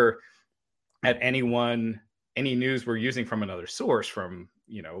making sure at any news we're using from another source, from,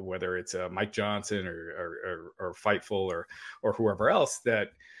 whether it's Mike Johnson or Fightful or whoever else, that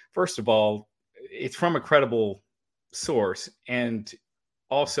first of all, it's from a credible source. And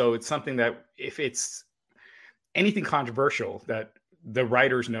also it's something that if it's anything controversial, that the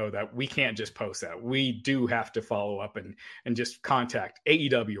writers know that we can't just post that. We do have to follow up and just contact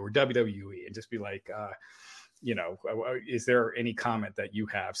AEW or WWE and just be like, is there any comment that you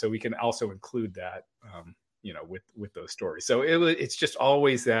have? So we can also include that, with those stories. So it's just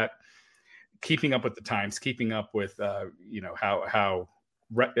always that keeping up with the times, keeping up with, how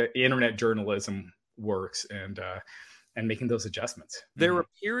internet journalism works, and making those adjustments. There a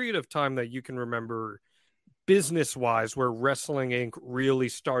period of time that you can remember business-wise where Wrestling Inc. really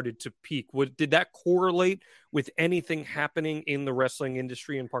started to peak? Did that correlate with anything happening in the wrestling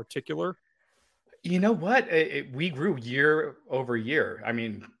industry in particular? You know what? We grew year over year. I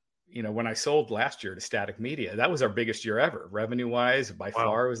mean, when I sold last year to Static Media, that was our biggest year ever. Revenue-wise, by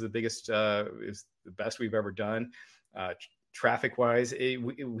far, it was the biggest, it was the best we've ever done. Traffic-wise,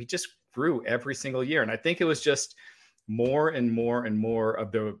 we just grew every single year. And I think it was just more and more and more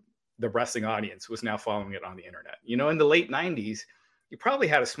of the wrestling audience was now following it on the internet. In the late 90s, you probably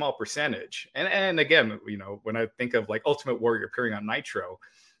had a small percentage. And again, when I think of like Ultimate Warrior appearing on Nitro,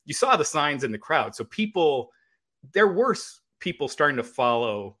 you saw the signs in the crowd. So there were people starting to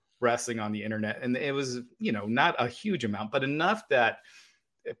follow wrestling on the internet. And it was, not a huge amount, but enough that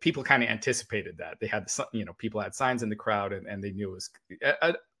people kind of anticipated that. They had, people had signs in the crowd and they knew it was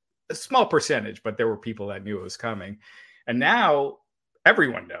a small percentage, but there were people that knew it was coming. And now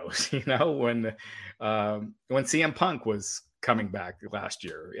everyone knows, when CM Punk was coming back last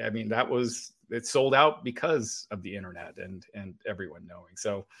year, I mean, it sold out because of the internet and everyone knowing.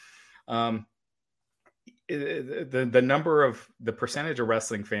 So the percentage of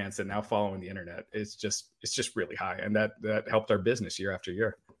wrestling fans that now follow on the internet it's just really high. And that helped our business year after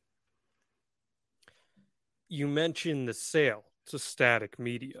year. You mentioned the sale to Static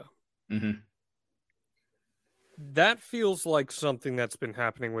Media. Mm-hmm. That feels like something that's been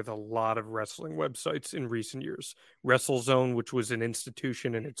happening with a lot of wrestling websites in recent years. WrestleZone, which was an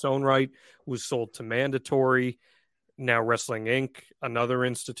institution in its own right, was sold to Mandatory. Now Wrestling Inc., another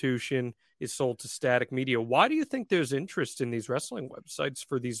institution, is sold to Static Media. Why do you think there's interest in these wrestling websites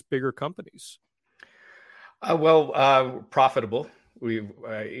for these bigger companies? Profitable.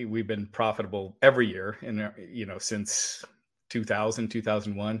 We've been profitable every year, since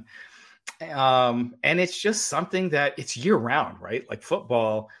 2001. And it's just something that it's year round, right? Like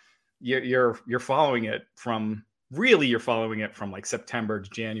football, you're following it from like September to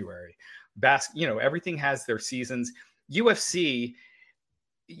January. Everything has their seasons. UFC,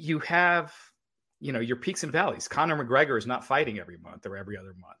 you have, your peaks and valleys. Conor McGregor is not fighting every month or every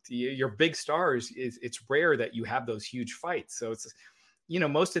other month. Your big stars, it's rare that you have those huge fights. So it's,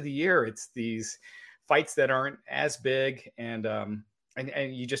 most of the year it's these fights that aren't as big and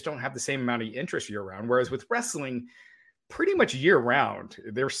you just don't have the same amount of interest year round. Whereas with wrestling, pretty much year round,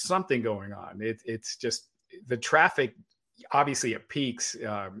 there's something going on. It's just the traffic. Obviously, it peaks,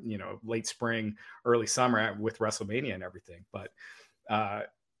 late spring, early summer with WrestleMania and everything. But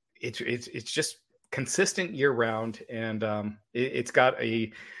it's just consistent year round, and it's got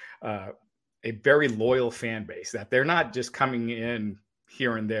a very loyal fan base that they're not just coming in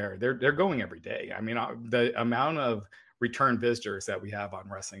here and there. They're going every day. I mean, the amount of return visitors that we have on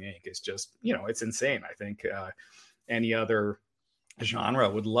Wrestling Inc. is just, it's insane. I think any other genre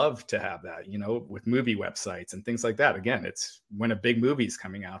would love to have that, with movie websites and things like that. Again, it's when a big movie is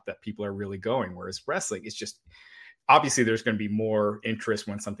coming out that people are really going, whereas wrestling, it's just, obviously there's going to be more interest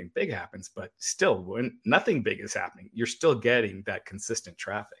when something big happens, but still when nothing big is happening, you're still getting that consistent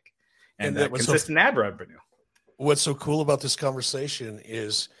traffic and that consistent ad revenue. What's so cool about this conversation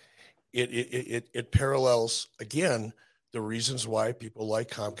is it parallels, again, the reasons why people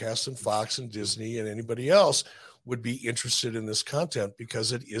like Comcast and Fox and Disney and anybody else would be interested in this content,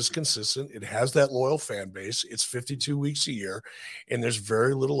 because it is consistent. It has that loyal fan base. It's 52 weeks a year, and there's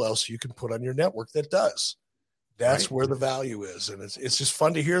very little else you can put on your network that does. That's right. Where the value is. And it's just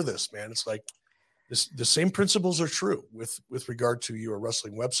fun to hear this, man. It's like the same principles are true with regard to your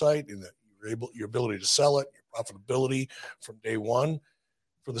wrestling website, and that your ability to sell it, your profitability from day one,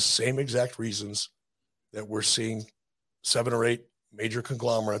 for the same exact reasons that we're seeing 7 or 8 major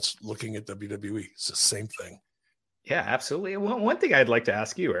conglomerates looking at WWE. It's the same thing. Yeah, absolutely. Well, one thing I'd like to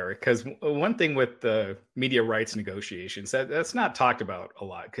ask you, Eric, because one thing with the media rights negotiations that's not talked about a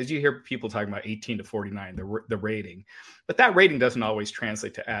lot, because you hear people talking about 18 to 49, the rating, but that rating doesn't always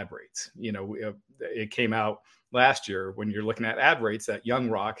translate to ad rates. You know, it came out last year when you're looking at ad rates that Young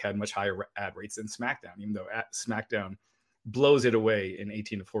Rock had much higher ad rates than SmackDown, even though SmackDown blows it away in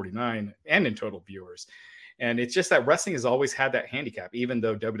 18 to 49 and in total viewers. And it's just that wrestling has always had that handicap, even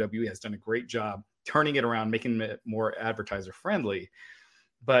though WWE has done a great job turning it around, making it more advertiser friendly.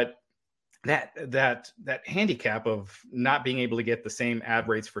 But that handicap of not being able to get the same ad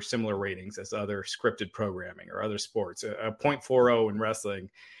rates for similar ratings as other scripted programming or other sports, a 0.40 in wrestling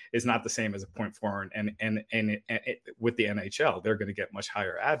is not the same as a 0.4 and with the NHL, they're going to get much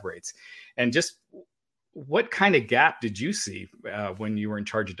higher ad rates. And just what kind of gap did you see when you were in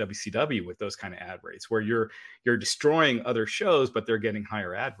charge of WCW with those kind of ad rates, where you're destroying other shows, but they're getting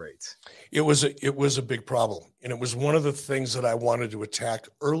higher ad rates? It was a big problem. And it was one of the things that I wanted to attack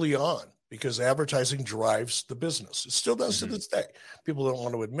early on, because advertising drives the business. It still does to this day. People don't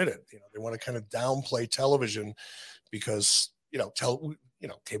want to admit it. You know, they want to kind of downplay television because,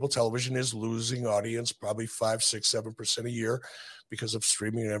 cable television is losing audience, probably 5, 6, 7% a year because of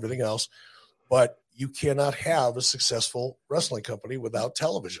streaming and everything else. But you cannot have a successful wrestling company without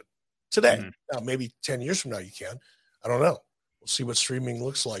television today. Now, maybe 10 years from now you can. I don't know. We'll see what streaming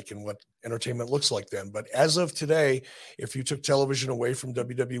looks like and what entertainment looks like then. But as of today, if you took television away from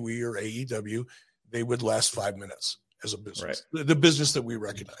WWE or AEW, they would last 5 minutes as a business, right? The business that we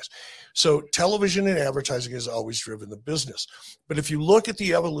recognize. So television and advertising has always driven the business. But if you look at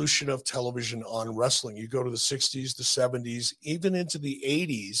the evolution of television on wrestling, you go to the 60s, the 70s, even into the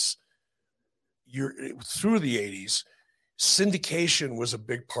 80s, through the 80s, syndication was a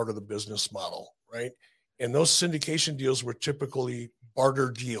big part of the business model, right? And those syndication deals were typically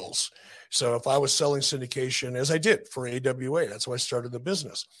barter deals. So if I was selling syndication, as I did for AWA, that's why I started the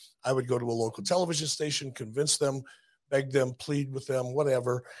business, I would go to a local television station, convince them, beg them, plead with them,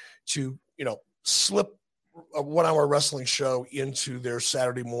 whatever, to, slip a 1-hour wrestling show into their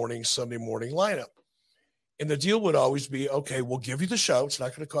Saturday morning, Sunday morning lineup. And the deal would always be, okay, we'll give you the show. It's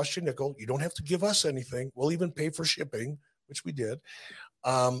not going to cost you a nickel. You don't have to give us anything. We'll even pay for shipping, which we did.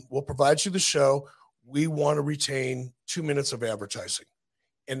 We'll provide you the show. We want to retain 2 minutes of advertising.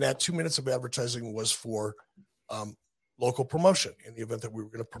 And that 2 minutes of advertising was for local promotion in the event that we were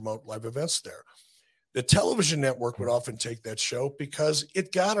going to promote live events there. The television network would often take that show because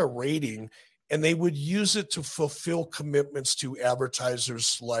it got a rating, and they would use it to fulfill commitments to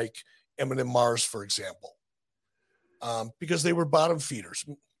advertisers like M&M Mars, for example. Because they were bottom feeders.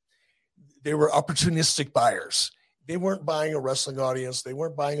 They were opportunistic buyers. They weren't buying a wrestling audience. They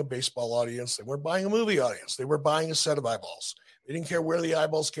weren't buying a baseball audience. They weren't buying a movie audience. They were buying a set of eyeballs. They didn't care where the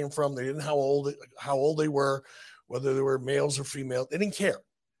eyeballs came from. They didn't know how old they were, whether they were males or female. They didn't care,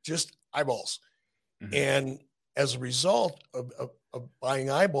 just eyeballs. Mm-hmm. And as a result of buying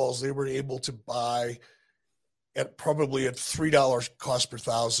eyeballs, they were able to buy at $3 cost per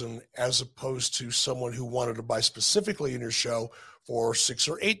thousand, as opposed to someone who wanted to buy specifically in your show for $6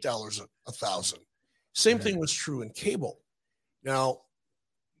 or $8 a thousand. Same thing was true in cable. Now,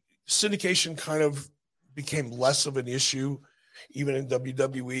 syndication kind of became less of an issue, even in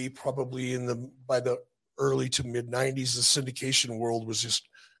WWE, probably by the early to mid 90s. The syndication world was just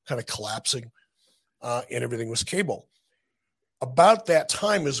kind of collapsing, and everything was cable. About that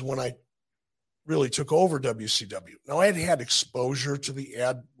time is when I really took over WCW. Now, I had exposure to the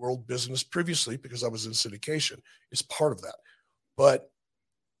ad world business previously because I was in syndication. It's part of that. But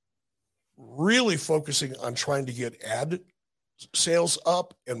really focusing on trying to get ad sales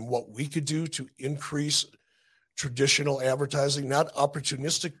up and what we could do to increase traditional advertising, not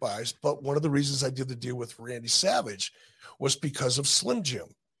opportunistic buys, but one of the reasons I did the deal with Randy Savage was because of Slim Jim.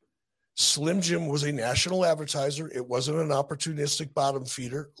 Slim Jim was a national advertiser. It wasn't an opportunistic bottom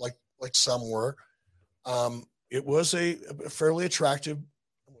feeder like some were. It was a fairly attractive,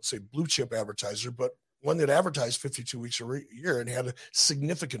 I won't say blue chip advertiser, but one that advertised 52 weeks a year and had a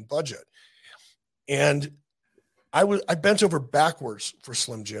significant budget. And I bent over backwards for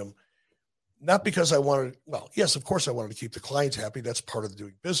Slim Jim, not because I wanted, well, yes, of course I wanted to keep the clients happy. That's part of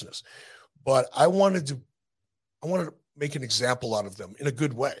doing business, but I wanted to make an example out of them in a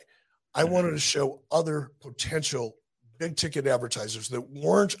good way. I wanted to show other potential big ticket advertisers that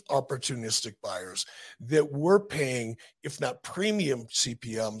weren't opportunistic buyers, that were paying, if not premium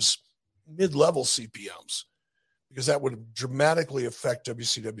CPMs, mid-level CPMs, because that would dramatically affect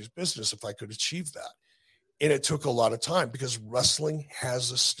WCW's business if I could achieve that. And it took a lot of time because wrestling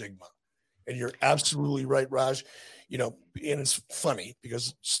has a stigma. And you're absolutely right, Raj. You know, and it's funny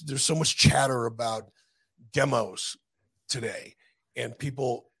because there's so much chatter about demos today and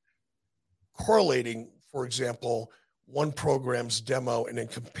people correlating, for example, one program's demo and then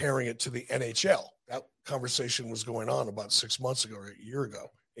comparing it to the NHL. That conversation was going on about 6 months ago or a year ago,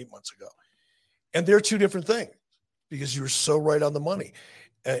 8 months ago. And they're two different things because you were so right on the money.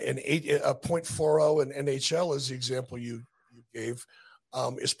 A 0.40 in NHL, as the example you gave,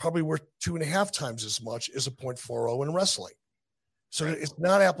 is probably worth 2.5 times as much as a 0.40 in wrestling. So it's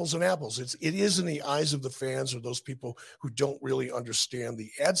not apples and apples. It is in the eyes of the fans or those people who don't really understand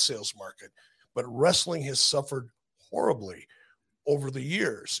the ad sales market. But wrestling has suffered horribly over the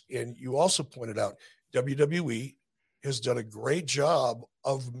years. And you also pointed out WWE has done a great job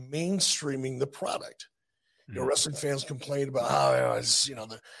of mainstreaming the product. You know, wrestling fans complained about,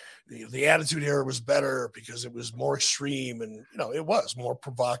 the Attitude Era was better because it was more extreme, and it was more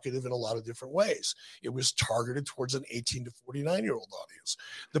provocative in a lot of different ways. It was targeted towards an 18 to 49-year-old audience.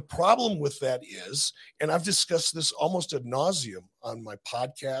 The problem with that is, and I've discussed this almost ad nauseum on my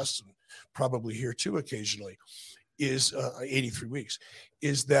podcast and probably here too occasionally, is 83 weeks,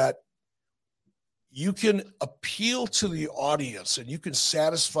 is that you can appeal to the audience and you can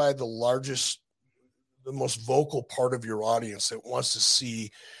satisfy the most vocal part of your audience that wants to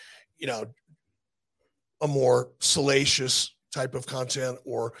see, a more salacious type of content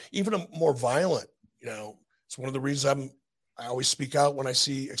or even a more violent. It's one of the reasons I always speak out when I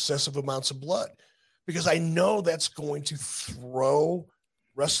see excessive amounts of blood, because I know that's going to throw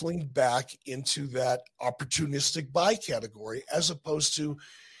wrestling back into that opportunistic buy category, as opposed to,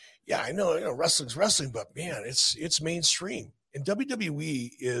 I know wrestling's wrestling, but man, it's mainstream. And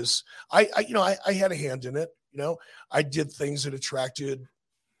WWE is, I had a hand in it. I did things that attracted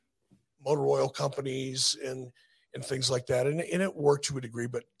motor oil companies and things like that. And it worked to a degree,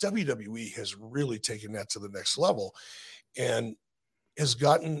 but WWE has really taken that to the next level and has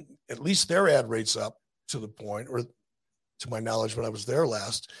gotten at least their ad rates up to the point, or to my knowledge, when I was there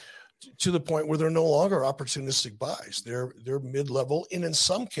last, to the point where they're no longer opportunistic buys. They're mid-level, and in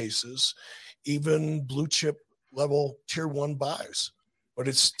some cases, even blue chip level tier 1 buys. But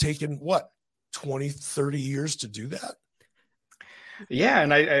it's taken 20, 30 years to do that. Yeah,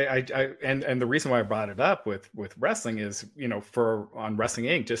 and I the reason why I brought it up with wrestling is, on Wrestling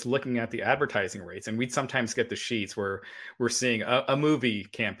Inc., just looking at the advertising rates, and we'd sometimes get the sheets where we're seeing a movie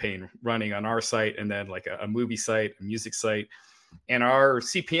campaign running on our site, and then like a movie site, a music site, and our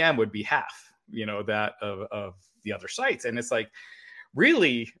CPM would be half, that of the other sites. And it's like,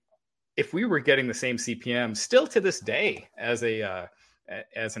 really, if we were getting the same CPM still to this day as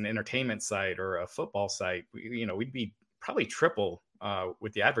an entertainment site or a football site, we'd be probably triple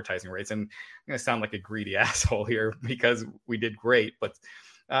with the advertising rates. And I'm going to sound like a greedy asshole here because we did great, but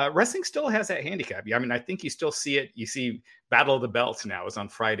wrestling still has that handicap. I mean, I think you still see it. You see Battle of the Belts now is on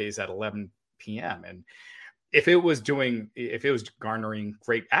Fridays at 11 p.m. And if it was garnering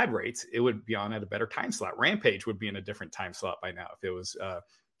great ad rates, it would be on at a better time slot. Rampage would be in a different time slot by now if it was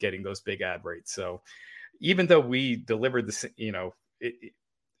getting those big ad rates. So even though we delivered this,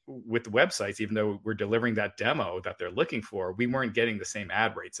 with the websites, even though we're delivering that demo that they're looking for, we weren't getting the same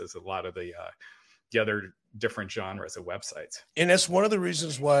ad rates as a lot of the other different genres of websites. And that's one of the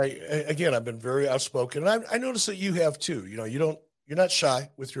reasons why, again, I've been very outspoken. And I noticed that you have too. You're not shy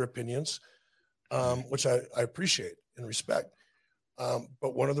with your opinions, which I appreciate and respect.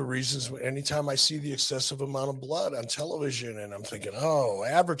 But one of the reasons, anytime I see the excessive amount of blood on television, and I'm thinking,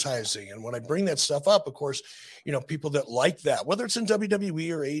 advertising. And when I bring that stuff up, of course, people that like that, whether it's in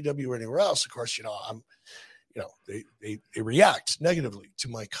WWE or AEW or anywhere else, of course, they react negatively to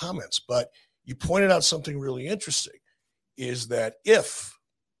my comments. But you pointed out something really interesting, is that if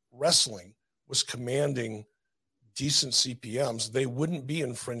wrestling was commanding decent CPMs, they wouldn't be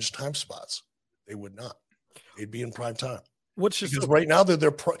in fringe time spots. They would not. They'd be in prime time. Because right now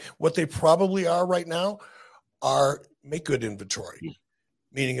what they probably are right now are make good inventory.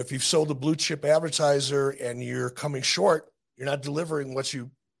 Meaning if you've sold a blue chip advertiser and you're coming short, you're not delivering what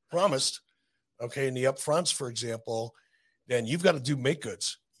you promised, in the upfronts, for example, then you've got to do make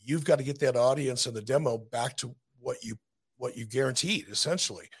goods. You've got to get that audience and the demo back to what you guaranteed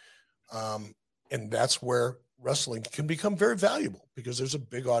essentially. And that's where wrestling can become very valuable because there's a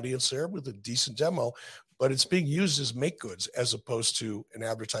big audience there with a decent demo, but it's being used as make goods as opposed to an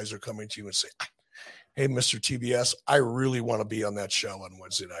advertiser coming to you and say, hey, Mr. TBS, I really want to be on that show on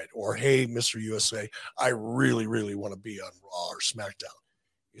Wednesday night. Or, hey, Mr. USA, I really, really want to be on Raw or SmackDown.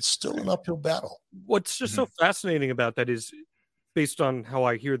 It's still an uphill battle. What's just so fascinating about that is, based on how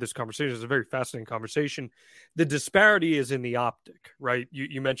I hear this conversation, it's a very fascinating conversation. The disparity is in the optic, right?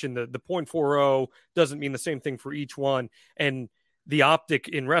 You mentioned the 0.40 doesn't mean the same thing for each one. And the optic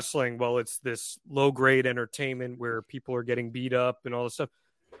in wrestling, well, it's this low-grade entertainment where people are getting beat up and all this stuff.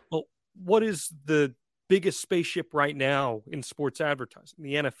 Well, what is the biggest spaceship right now in sports advertising?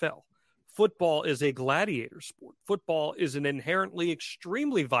 The NFL. Football is a gladiator sport. Football is an inherently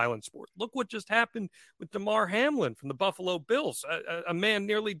extremely violent sport. Look what just happened with Damar Hamlin from the Buffalo Bills. A man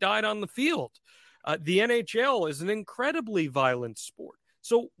nearly died on the field. The NHL is an incredibly violent sport.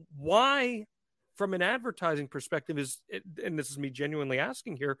 So why, from an advertising perspective, and this is me genuinely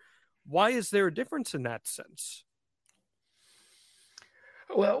asking here, why is there a difference in that sense?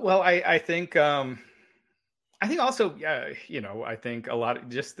 Well, I think also, I think a lot of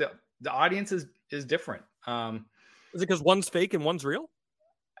just the audience is different. Is it because one's fake and one's real?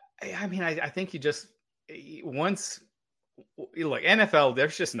 I mean, I think you just once like NFL,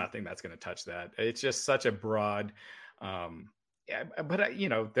 there's just nothing that's going to touch that. It's just such a broad, but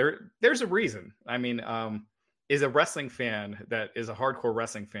there's a reason. I mean, is a wrestling fan that is a hardcore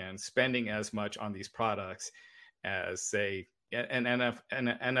wrestling fan spending as much on these products as, say, an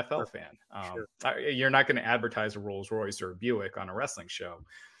NFL fan? Sure. You're not going to advertise a Rolls Royce or a Buick on a wrestling show.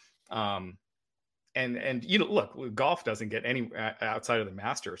 And look, golf doesn't get any outside of the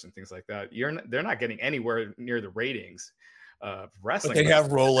Masters and things like that. They're not getting anywhere near the ratings of wrestling. But they have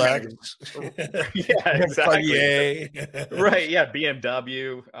Rolex. Yeah, exactly. Right. Yeah.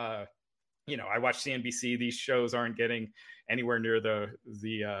 BMW. I watch CNBC. These shows aren't getting anywhere near the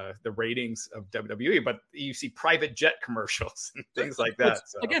ratings of WWE, but you see private jet commercials and things like that.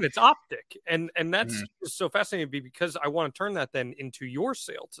 So. Again, it's optic, and that's so fascinating because I want to turn that then into your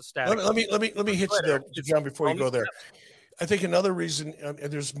sale to static. Let me hit you there, John, before you go there. I think another reason, and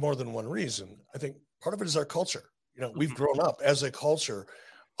there's more than one reason. I think part of it is our culture. We've grown up as a culture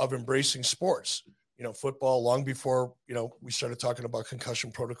of embracing sports. Football long before, we started talking about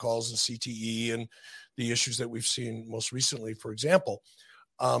concussion protocols and CTE and the issues that we've seen most recently, for example.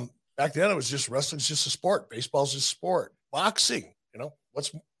 Back then it was just wrestling's just a sport. Baseball's just a sport. Boxing,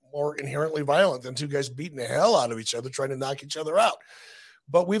 what's more inherently violent than two guys beating the hell out of each other, trying to knock each other out?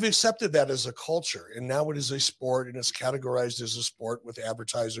 But we've accepted that as a culture. And now it is a sport and it's categorized as a sport with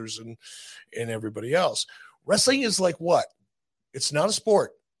advertisers and everybody else. Wrestling is like what? It's not a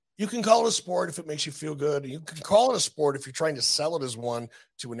sport. You can call it a sport if it makes you feel good. You can call it a sport if you're trying to sell it as one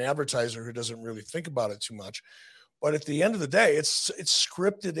to an advertiser who doesn't really think about it too much. But at the end of the day, it's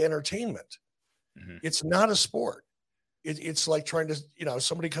scripted entertainment. Mm-hmm. It's not a sport. It's like trying to,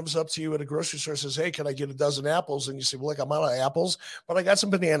 somebody comes up to you at a grocery store and says, hey, can I get a dozen apples? And you say, well, look, I'm out of apples, but I got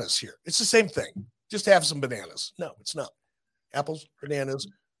some bananas here. It's the same thing. Just have some bananas. No, it's not. Apples, bananas,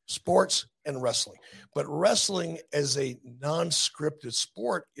 sports, and wrestling. But wrestling as a non-scripted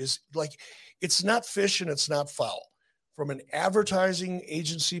sport is like, it's not fish and it's not fowl. From an advertising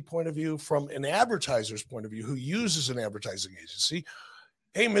agency point of view, from an advertiser's point of view, who uses an advertising agency,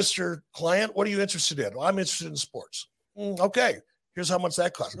 hey, Mr. Client, what are you interested in? Well, I'm interested in sports. Okay, here's how much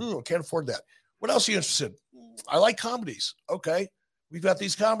that costs. Can't afford that. What else are you interested in? I like comedies. Okay, we've got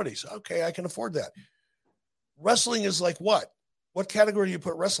these comedies. Okay, I can afford that. Wrestling is like what? What category do you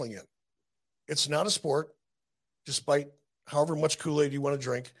put wrestling in? It's not a sport, despite however much Kool-Aid you want to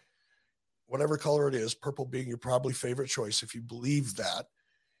drink, whatever color it is, purple being your probably favorite choice, if you believe that.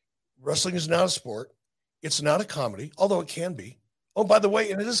 Wrestling is not a sport. It's not a comedy, although it can be. Oh, by the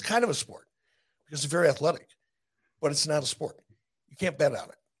way, and it is kind of a sport because it's very athletic, but it's not a sport. You can't bet on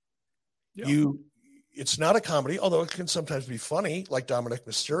it. Yeah. It's not a comedy, although it can sometimes be funny, like Dominic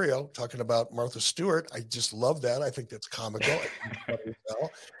Mysterio talking about Martha Stewart. I just love that. I think that's comical.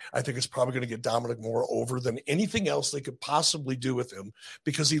 I think it's probably going to get Dominic more over than anything else they could possibly do with him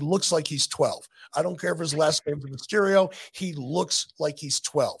because he looks like he's 12. I don't care if his last name's Mysterio. He looks like he's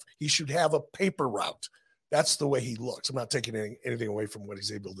 12. He should have a paper route. That's the way he looks. I'm not taking anything away from what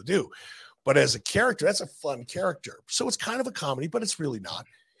he's able to do. But as a character, that's a fun character. So it's kind of a comedy, but it's really not.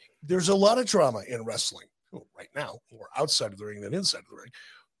 There's a lot of drama in wrestling right now, more outside of the ring than inside of the ring.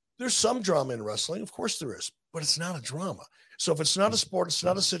 There's some drama in wrestling. Of course there is, but it's not a drama. So if it's not a sport, it's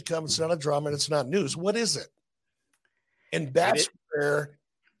not a sitcom, it's not a drama, and it's not news, what is it? And that's where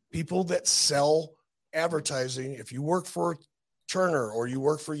people that sell advertising, if you work for Turner or you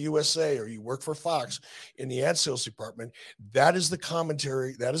work for USA or you work for Fox in the ad sales department, that is the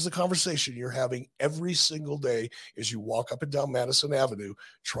commentary, that is the conversation you're having every single day as you walk up and down Madison Avenue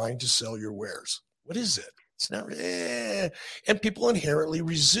trying to sell your wares. What is it? It's not, and people inherently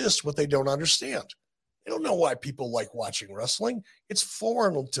resist what they don't understand. They don't know why people like watching wrestling. It's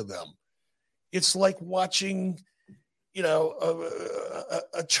foreign to them. It's like watching,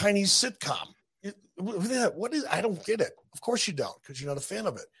 a Chinese sitcom. What is? I don't get it. Of course you don't, because you're not a fan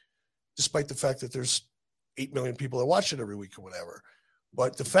of it, despite the fact that there's 8 million people that watch it every week or whatever.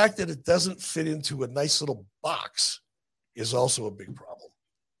 But the fact that it doesn't fit into a nice little box is also a big problem.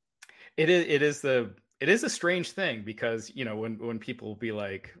 It is a strange thing, because, when people will be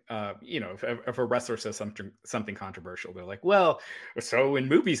like, if a wrestler says something controversial, they're like, well, so in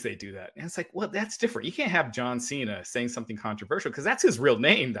movies they do that. And it's like, well, that's different. You can't have John Cena saying something controversial because that's his real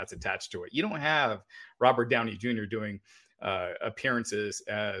name that's attached to it. You don't have Robert Downey Jr. doing appearances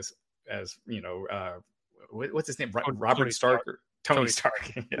as what's his name? Robert Stark. Tony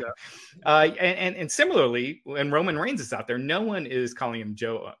Stark. Yeah. And similarly, when Roman Reigns is out there, no one is calling him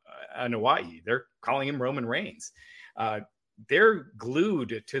Joe Anoa'i. They're calling him Roman Reigns. They're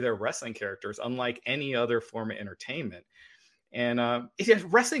glued to their wrestling characters, unlike any other form of entertainment. And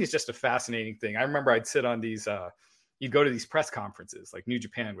wrestling is just a fascinating thing. I remember I'd sit on these, you'd go to these press conferences, like New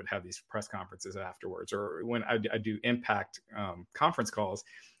Japan would have these press conferences afterwards, or when I do Impact conference calls,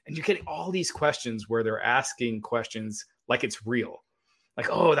 and you're getting all these questions where they're asking questions like it's real. Like,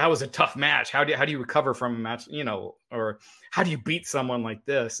 oh, that was a tough match. How do you recover from a match, or how do you beat someone like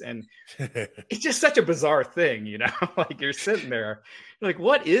this? And it's just such a bizarre thing, like you're sitting there, you're like,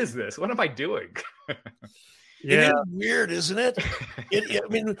 what is this? What am I doing? Yeah. It is weird, isn't it?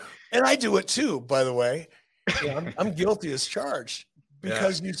 And I do it too, by the way. I'm guilty as charged,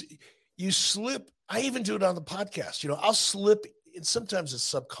 because you slip. I even do it on the podcast. I'll slip, and sometimes it's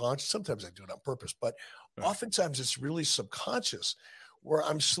subconscious. Sometimes I do it on purpose, but oftentimes it's really subconscious, where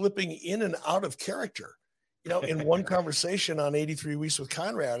I'm slipping in and out of character. In one conversation on 83 Weeks with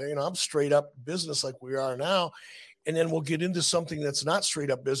Conrad, I'm straight up business like we are now. And then we'll get into something that's not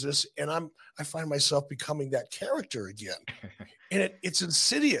straight up business. And I find myself becoming that character again. And it's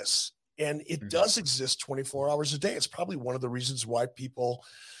insidious. And it does exist 24 hours a day. It's probably one of the reasons why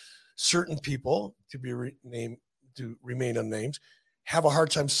certain people, to remain unnamed, have a hard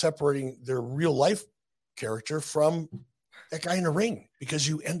time separating their real life character from that guy in the ring, because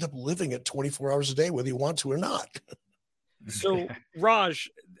you end up living it 24 hours a day, whether you want to or not. So, Raj,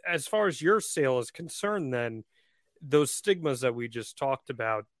 as far as your sale is concerned, then those stigmas that we just talked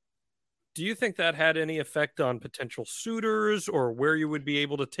about, do you think that had any effect on potential suitors, or where you would be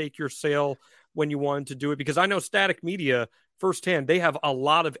able to take your sale when you wanted to do it? Because I know Static Media firsthand, they have a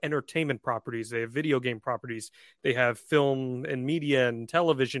lot of entertainment properties. They have video game properties. They have film and media and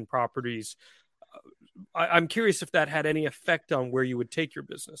television properties. I'm curious if that had any effect on where you would take your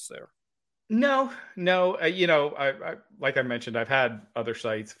business there. No. I like I mentioned, I've had other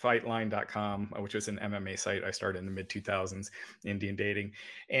sites, fightline.com, which was an MMA site I started in the mid 2000s, Indian dating.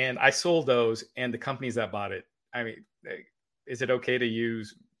 And I sold those, and the companies that bought it, is it okay to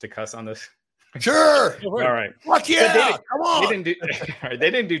cuss on this? Sure. All right. Fuck yeah. Come on. They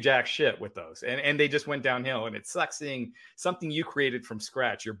didn't do jack shit with those. And they just went downhill. And it sucks seeing something you created from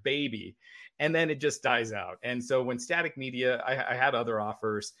scratch, your baby, and then it just dies out. And so when Static Media, I had other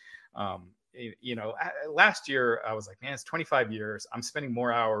offers. Last year I was like, man, it's 25 years. I'm spending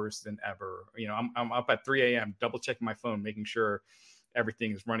more hours than ever. I'm up at 3 a.m. double checking my phone, making sure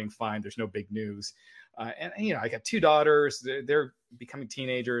everything is running fine. There's no big news. I got 2 daughters. They're becoming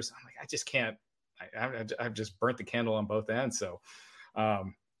teenagers. I'm like, I just can't. I've just burnt the candle on both ends. So I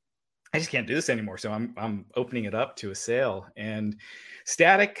just can't do this anymore. So I'm opening it up to a sale. And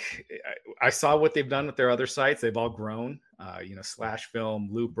Static, I saw what they've done with their other sites. They've all grown. Slash Film,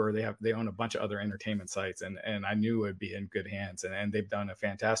 Looper. They own a bunch of other entertainment sites, and I knew it would be in good hands. And they've done a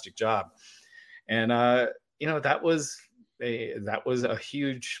fantastic job. And that was a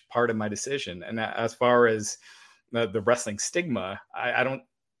huge part of my decision. And as far as the wrestling stigma, I don't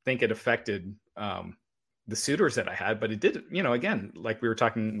think it affected the suitors that I had, but it did, again, like we were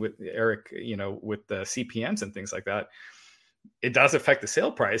talking with Eric, with the CPMs and things like that, it does affect the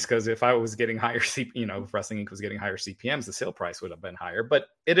sale price. Because if I was getting higher, if Wrestling Inc. was getting higher CPMs, the sale price would have been higher. But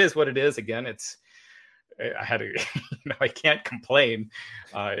it is what it is. Again, I had to, I can't complain.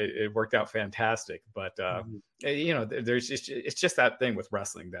 It worked out fantastic. But it's just that thing with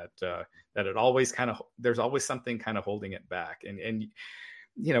wrestling that it always there's always something kind of holding it back. And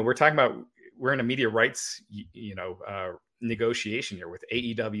we're talking about, we're in a media rights negotiation here with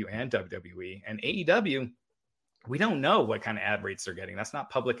AEW and WWE. And AEW, we don't know what kind of ad rates they're getting. That's not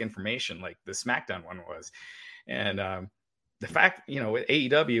public information like the SmackDown one was. And the fact, with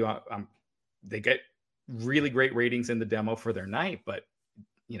AEW, they get really great ratings in the demo for their night, but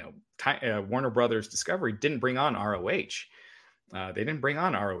Warner Brothers Discovery didn't bring on ROH. They didn't bring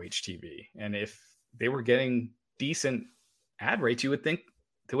on ROH TV. And if they were getting decent ad rates, you would think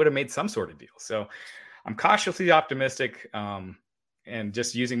they would have made some sort of deal. So I'm cautiously optimistic, and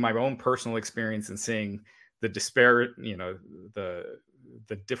just using my own personal experience and seeing the disparate,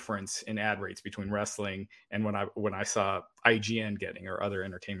 the difference in ad rates between wrestling and when I saw IGN getting or other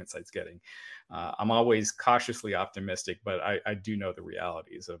entertainment sites getting. I'm always cautiously optimistic, but I do know the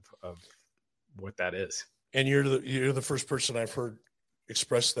realities of what that is. And you're the first person I've heard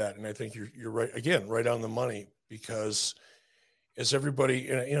express that, and I think you're right, again, right on the money, because as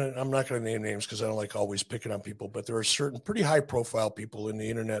everybody, I'm not going to name names because I don't like always picking on people, but there are certain pretty high profile people in the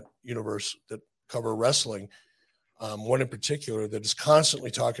internet universe that cover wrestling. One in particular that is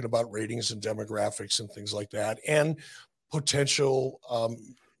constantly talking about ratings and demographics and things like that, and potential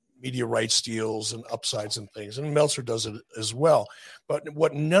media rights deals and upsides and things. And Meltzer does it as well. But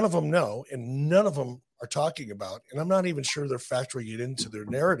what none of them know, and none of them are talking about, and I'm not even sure they're factoring it into their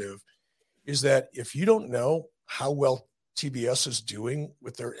narrative, is that if you don't know how well TBS is doing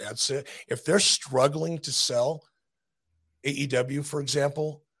with their ad set, if they're struggling to sell AEW, for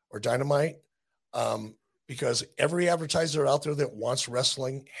example, or Dynamite, because every advertiser out there that wants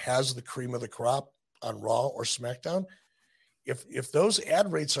wrestling has the cream of the crop on Raw or SmackDown. If those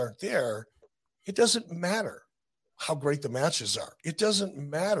ad rates aren't there, it doesn't matter how great the matches are. It doesn't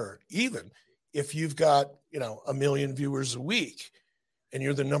matter even if you've got, 1 million viewers a week and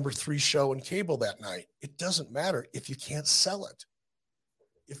you're the number 3 show in cable that night. It doesn't matter if you can't sell it.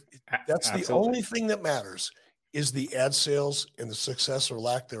 That's Absolutely. The only thing that matters is the ad sales and the success or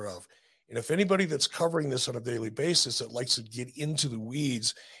lack thereof. And if anybody that's covering this on a daily basis that likes to get into the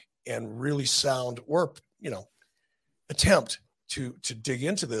weeds and really sound or, attempt to dig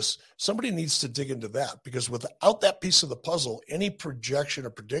into this, somebody needs to dig into that, because without that piece of the puzzle, any projection or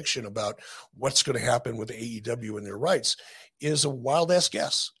prediction about what's going to happen with AEW and their rights is a wild ass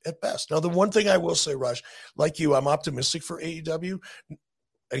guess at best. Now, the one thing I will say, Raj, like you, I'm optimistic for AEW.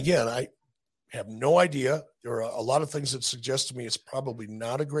 Again, I have no idea. There are a lot of things that suggest to me it's probably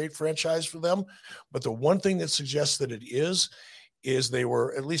not a great franchise for them. But the one thing that suggests that it is they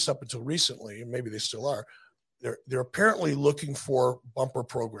were, at least up until recently, and maybe they still are, they're apparently looking for bumper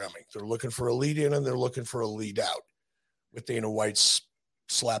programming. They're looking for a lead in and they're looking for a lead out with Dana White's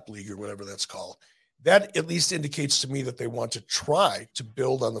slap league or whatever that's called. That at least indicates to me that they want to try to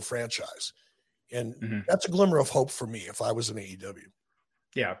build on the franchise. And that's a glimmer of hope for me if I was an AEW.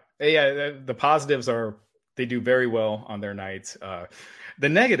 Yeah. The positives are they do very well on their nights. The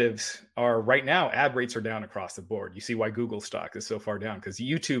negatives are right now, ad rates are down across the board. You see why Google stock is so far down, because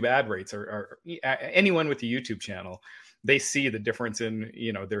YouTube ad rates are anyone with a YouTube channel, they see the difference in,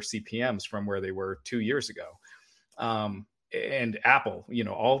 their CPMs from where they were 2 years ago. And Apple,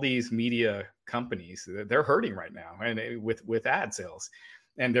 all these media companies, they're hurting right now and with ad sales.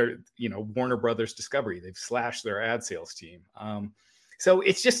 And they're, Warner Brothers Discovery, they've slashed their ad sales team. So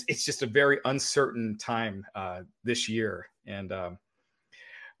it's just a very uncertain time this year. And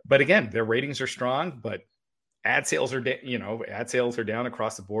but again, their ratings are strong, but ad sales are down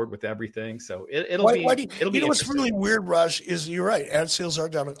across the board with everything. So it'll be what's really weird, Raj, is you're right. Ad sales are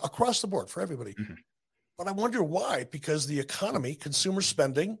down across the board for everybody. Mm-hmm. But I wonder why, because the economy, consumer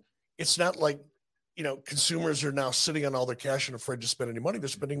spending, it's not like, consumers are now sitting on all their cash and afraid to spend any money. They're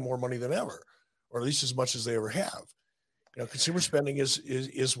spending more money than ever, or at least as much as they ever have. Consumer spending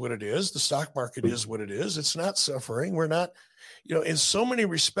is what it is. The stock market is what it is. It's not suffering. We're not, in so many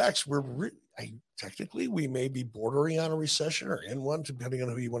respects, technically we may be bordering on a recession or in one, depending on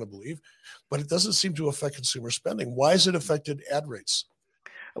who you want to believe, but it doesn't seem to affect consumer spending. Why has it affected ad rates?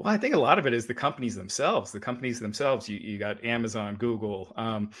 Well, I think a lot of it is the companies themselves. You got Amazon, Google,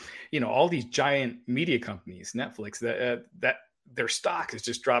 all these giant media companies, Netflix, that their stock has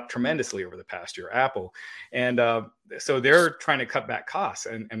just dropped tremendously over the past year, Apple. And so they're trying to cut back costs.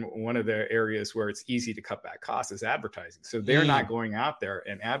 And one of the areas where it's easy to cut back costs is advertising. So they're not going out there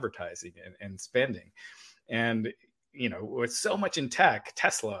and advertising and spending. And, with so much in tech,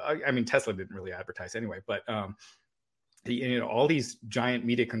 Tesla didn't really advertise anyway, but all these giant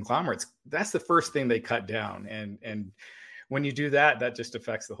media conglomerates, that's the first thing they cut down. And when you do that, that just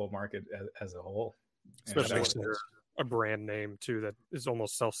affects the whole market as a whole. Especially a brand name too that is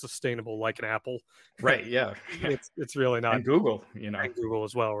almost self-sustainable, like an Apple. Right. Yeah. It's really not. And Google, and Google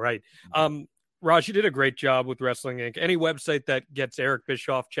as well. Right. Raj, you did a great job with Wrestling Inc. Any website that gets Eric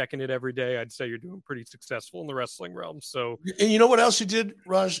Bischoff checking it every day, I'd say you're doing pretty successful in the wrestling realm. So, and you know what else you did,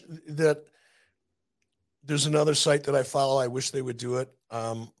 Raj? That there's another site that I follow. I wish they would do it.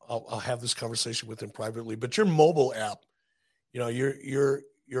 I'll have this conversation with them privately. But your mobile app,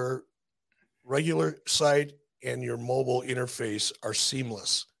 your regular site and your mobile interface are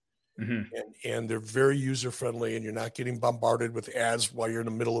seamless. Mm-hmm. And they're very user-friendly, and you're not getting bombarded with ads while you're in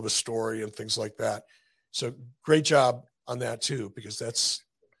the middle of a story and things like that. So great job on that too, because that's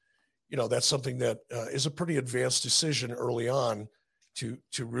something that is a pretty advanced decision early on to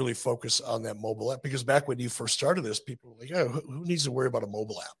really focus on that mobile app. Because back when you first started this, people were like, oh, who needs to worry about a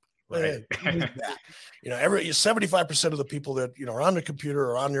mobile app? Right. That? 75% of the people that, are on the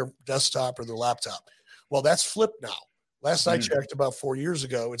computer or on their desktop or their laptop. Well, that's flipped now. Last I checked about 4 years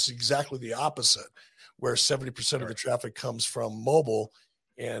ago, it's exactly the opposite, where 70% of the traffic comes from mobile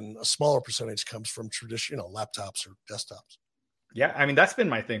and a smaller percentage comes from traditional laptops or desktops. Yeah, I mean, that's been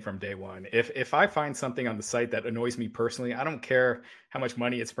my thing from day one. If I find something on the site that annoys me personally, I don't care how much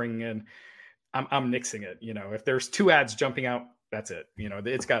money it's bringing in. I'm nixing it. If there's 2 ads jumping out, that's it.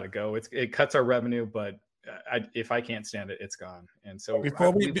 It's got to go. It cuts our revenue, but if I can't stand it, it's gone. And so I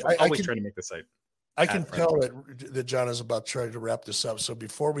always try to make the site. I can tell that John is about trying to wrap this up. So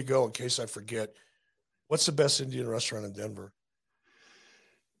before we go, in case I forget, what's the best Indian restaurant in Denver?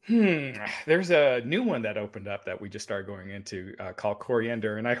 There's a new one that opened up that we just started going into called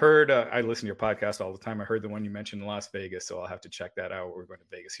Coriander. And I heard, I listen to your podcast all the time. I heard the one you mentioned in Las Vegas, so I'll have to check that out. We're going to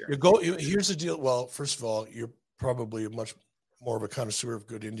Vegas here. Here's the deal. Well, first of all, you're probably much more of a connoisseur of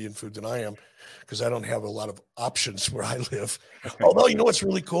good Indian food than I am, because I don't have a lot of options where I live. Although, you know what's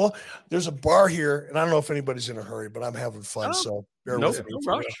really cool? There's a bar here, and I don't know if anybody's in a hurry, but I'm having fun. So bear with me.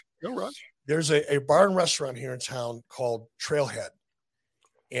 No rush. There's a bar and restaurant here in town called Trailhead,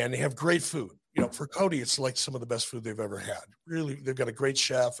 and they have great food. For Cody, it's like some of the best food they've ever had. Really, they've got a great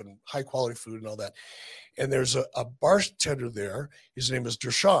chef and high quality food and all that. And there's a bartender there. His name is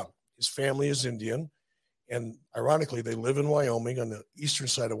Dershan. His family is Indian. And ironically, they live in Wyoming, on the eastern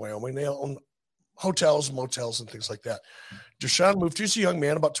side of Wyoming. They own hotels, motels, and things like that. Dershan moved. He's a young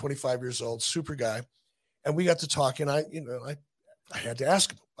man, about 25 years old, super guy. And we got to talking. I had to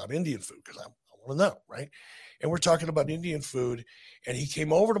ask him about Indian food because I want to know, right? And we're talking about Indian food. And he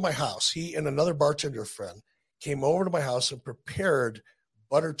came over to my house. He and another bartender friend came over to my house and prepared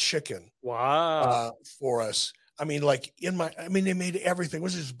butter chicken. Wow. For us. I mean, they made everything. It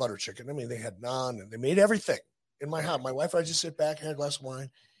was just butter chicken. I mean, they had naan and they made everything in my house. My wife and I just sit back, had a glass of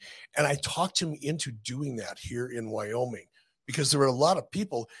wine. And I talked him into doing that here in Wyoming, because there were a lot of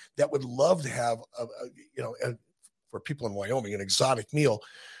people that would love to have, for people in Wyoming, an exotic meal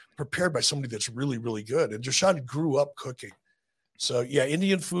prepared by somebody that's really, really good. And Dershan grew up cooking. So yeah,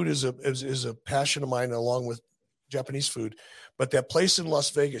 Indian food is a passion of mine, along with Japanese food. But that place in Las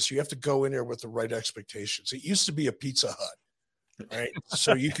Vegas, you have to go in there with the right expectations. It used to be a Pizza Hut, right?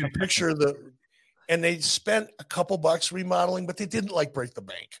 So you can picture and they spent a couple bucks remodeling, but they didn't break the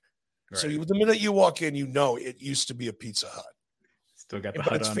bank. Right. So the minute you walk in, it used to be a Pizza Hut. Still got the but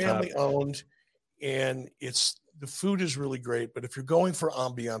hut it's on family top. Owned, and the food is really great. But if you're going for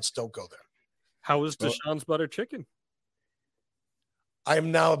ambiance, don't go there. How was Deshaun's butter chicken? I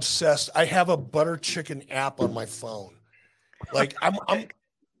am now obsessed. I have a butter chicken app on my phone.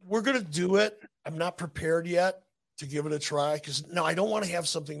 We're going to do it. I'm not prepared yet to give it a try, because I don't want to have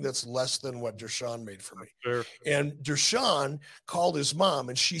something that's less than what Dershan made for me. Sure. And Dershan called his mom,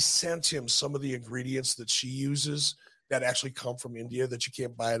 and she sent him some of the ingredients that she uses that actually come from India that you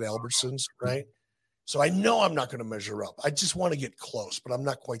can't buy at Albertsons, right? So I know I'm not going to measure up. I just want to get close, but I'm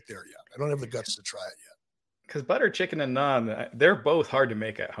not quite there yet. I don't have the guts to try it yet. Because butter chicken and naan, they're both hard to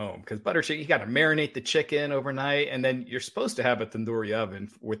make at home. Because butter chicken, you got to marinate the chicken overnight, and then you're supposed to have a tandoori oven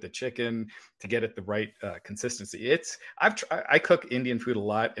with the chicken to get it the right consistency. I cook Indian food a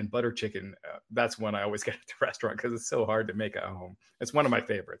lot, and butter chicken, that's one I always get at the restaurant because it's so hard to make at home. It's one of my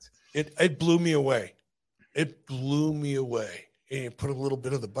favorites. It blew me away. It blew me away. And you put a little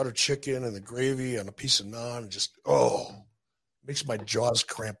bit of the butter chicken and the gravy on a piece of naan, and just makes my jaws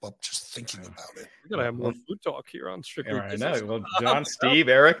cramp up just thinking about it. We're gonna have more food talk here on Strictly Business. I know. Well, John, Steve,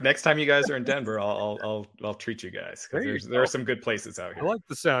 Eric, next time you guys are in Denver, I'll treat you guys, because there are some good places out here. I like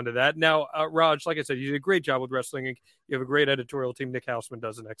the sound of that. Now, Raj, like I said, you did a great job with Wrestling Inc. You have a great editorial team. Nick Hausman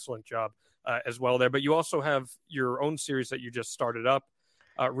does an excellent job as well there. But you also have your own series that you just started up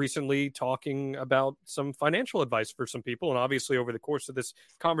recently, talking about some financial advice for some people. And obviously, over the course of this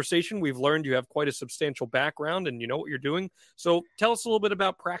conversation, we've learned you have quite a substantial background and you know what you're doing. So tell us a little bit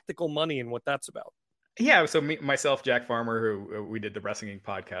about Practical Money and what that's about. Yeah, so myself, Jack Farmer, who we did the Wrestling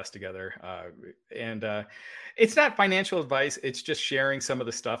podcast together, and it's not financial advice. It's just sharing some of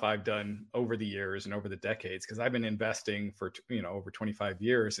the stuff I've done over the years and over the decades, because I've been investing for over 25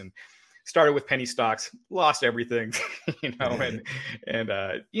 years and started with penny stocks, lost everything, and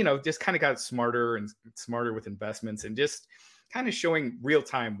just kind of got smarter and smarter with investments and just kind of showing real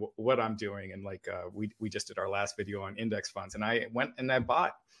time what I'm doing. And like we just did our last video on index funds, and I went and I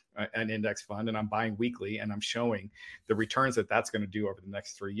bought an index fund, and I'm buying weekly, and I'm showing the returns that's going to do over the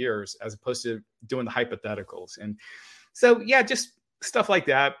next 3 years, as opposed to doing the hypotheticals. And so, yeah, just stuff like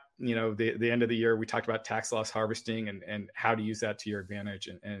that. The end of the year, we talked about tax loss harvesting and how to use that to your advantage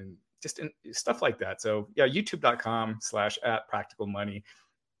and just stuff like that. So yeah, youtube.com/@practicalmoney.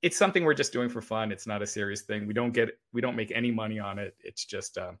 It's something we're just doing for fun. It's not a serious thing. We don't make any money on it. It's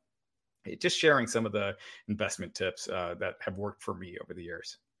just sharing some of the investment tips that have worked for me over the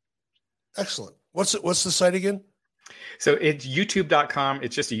years. Excellent. What's the site again? So it's youtube.com.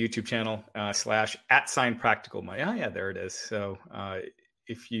 It's just a YouTube channel /@practicalmoney. Oh yeah, there it is. So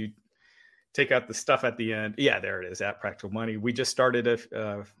if you take out the stuff at the end, yeah, there it is, @practicalmoney. We just started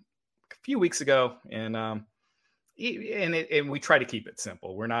a few weeks ago, and we try to keep it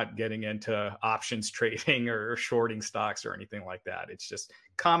simple. We're not getting into options trading or shorting stocks or anything like that. It's just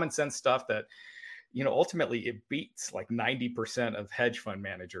common sense stuff that, ultimately it beats like 90% of hedge fund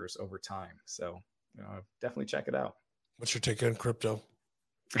managers over time. So definitely check it out. What's your take on crypto?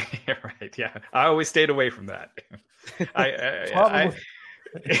 Right. Yeah. I always stayed away from that.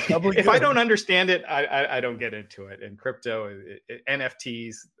 If I don't understand it, I don't get into it. And crypto,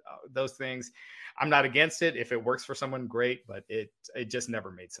 NFTs, those things, I'm not against it. If it works for someone, great, but it just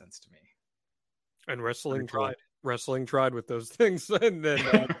never made sense to me. And wrestling tried with those things, and then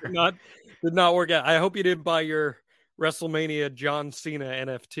did not work out. I hope you didn't buy your WrestleMania John Cena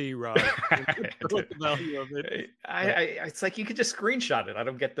NFT, Rod. What the value of it? It's like you could just screenshot it. I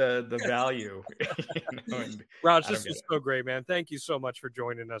don't get the value. Raj, this was so great, man. Thank you so much for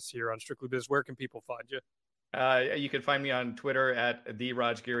joining us here on Strictly Biz. Where can people find you? You can find me on Twitter at the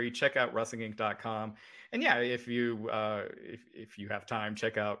Raj Giri. Check out WrestlingInc.com. And yeah, if you have time,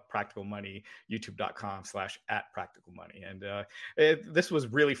 check out Practical Money, youtube.com/@practicalmoney. And this was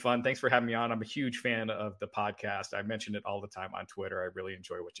really fun. Thanks for having me on. I'm a huge fan of the podcast. I mention it all the time on Twitter. I really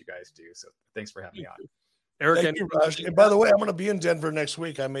enjoy what you guys do. So thanks for having me on. Eric, thank you, Raj. And by the way, I'm going to be in Denver next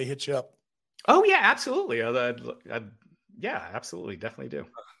week. I may hit you up. Oh yeah, absolutely. Yeah, absolutely. Definitely do.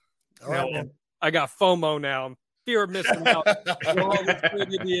 All right, man. I got FOMO now. Fear of missing out.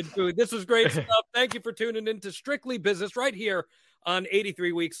 This is great stuff. Thank you for tuning in to Strictly Business right here on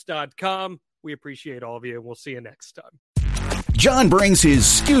 83weeks.com. We appreciate all of you, and we'll see you next time. John brings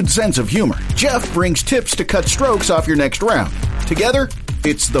his skewed sense of humor. Jeff brings tips to cut strokes off your next round. Together,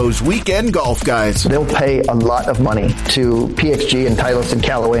 it's those weekend golf guys. They'll pay a lot of money to PXG and Titleist and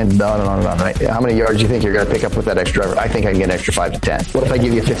Callaway and on and on and on, right? How many yards do you think you're going to pick up with that extra driver? I think I can get an extra 5 to 10. What if I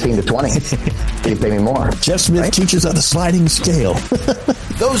give you 15 to 20? You pay me more. Jeff Smith teaches on a sliding scale.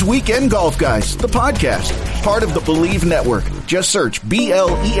 Those Weekend Golf Guys, the podcast, part of the Believe Network. Just search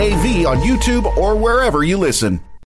BLEAV on YouTube or wherever you listen.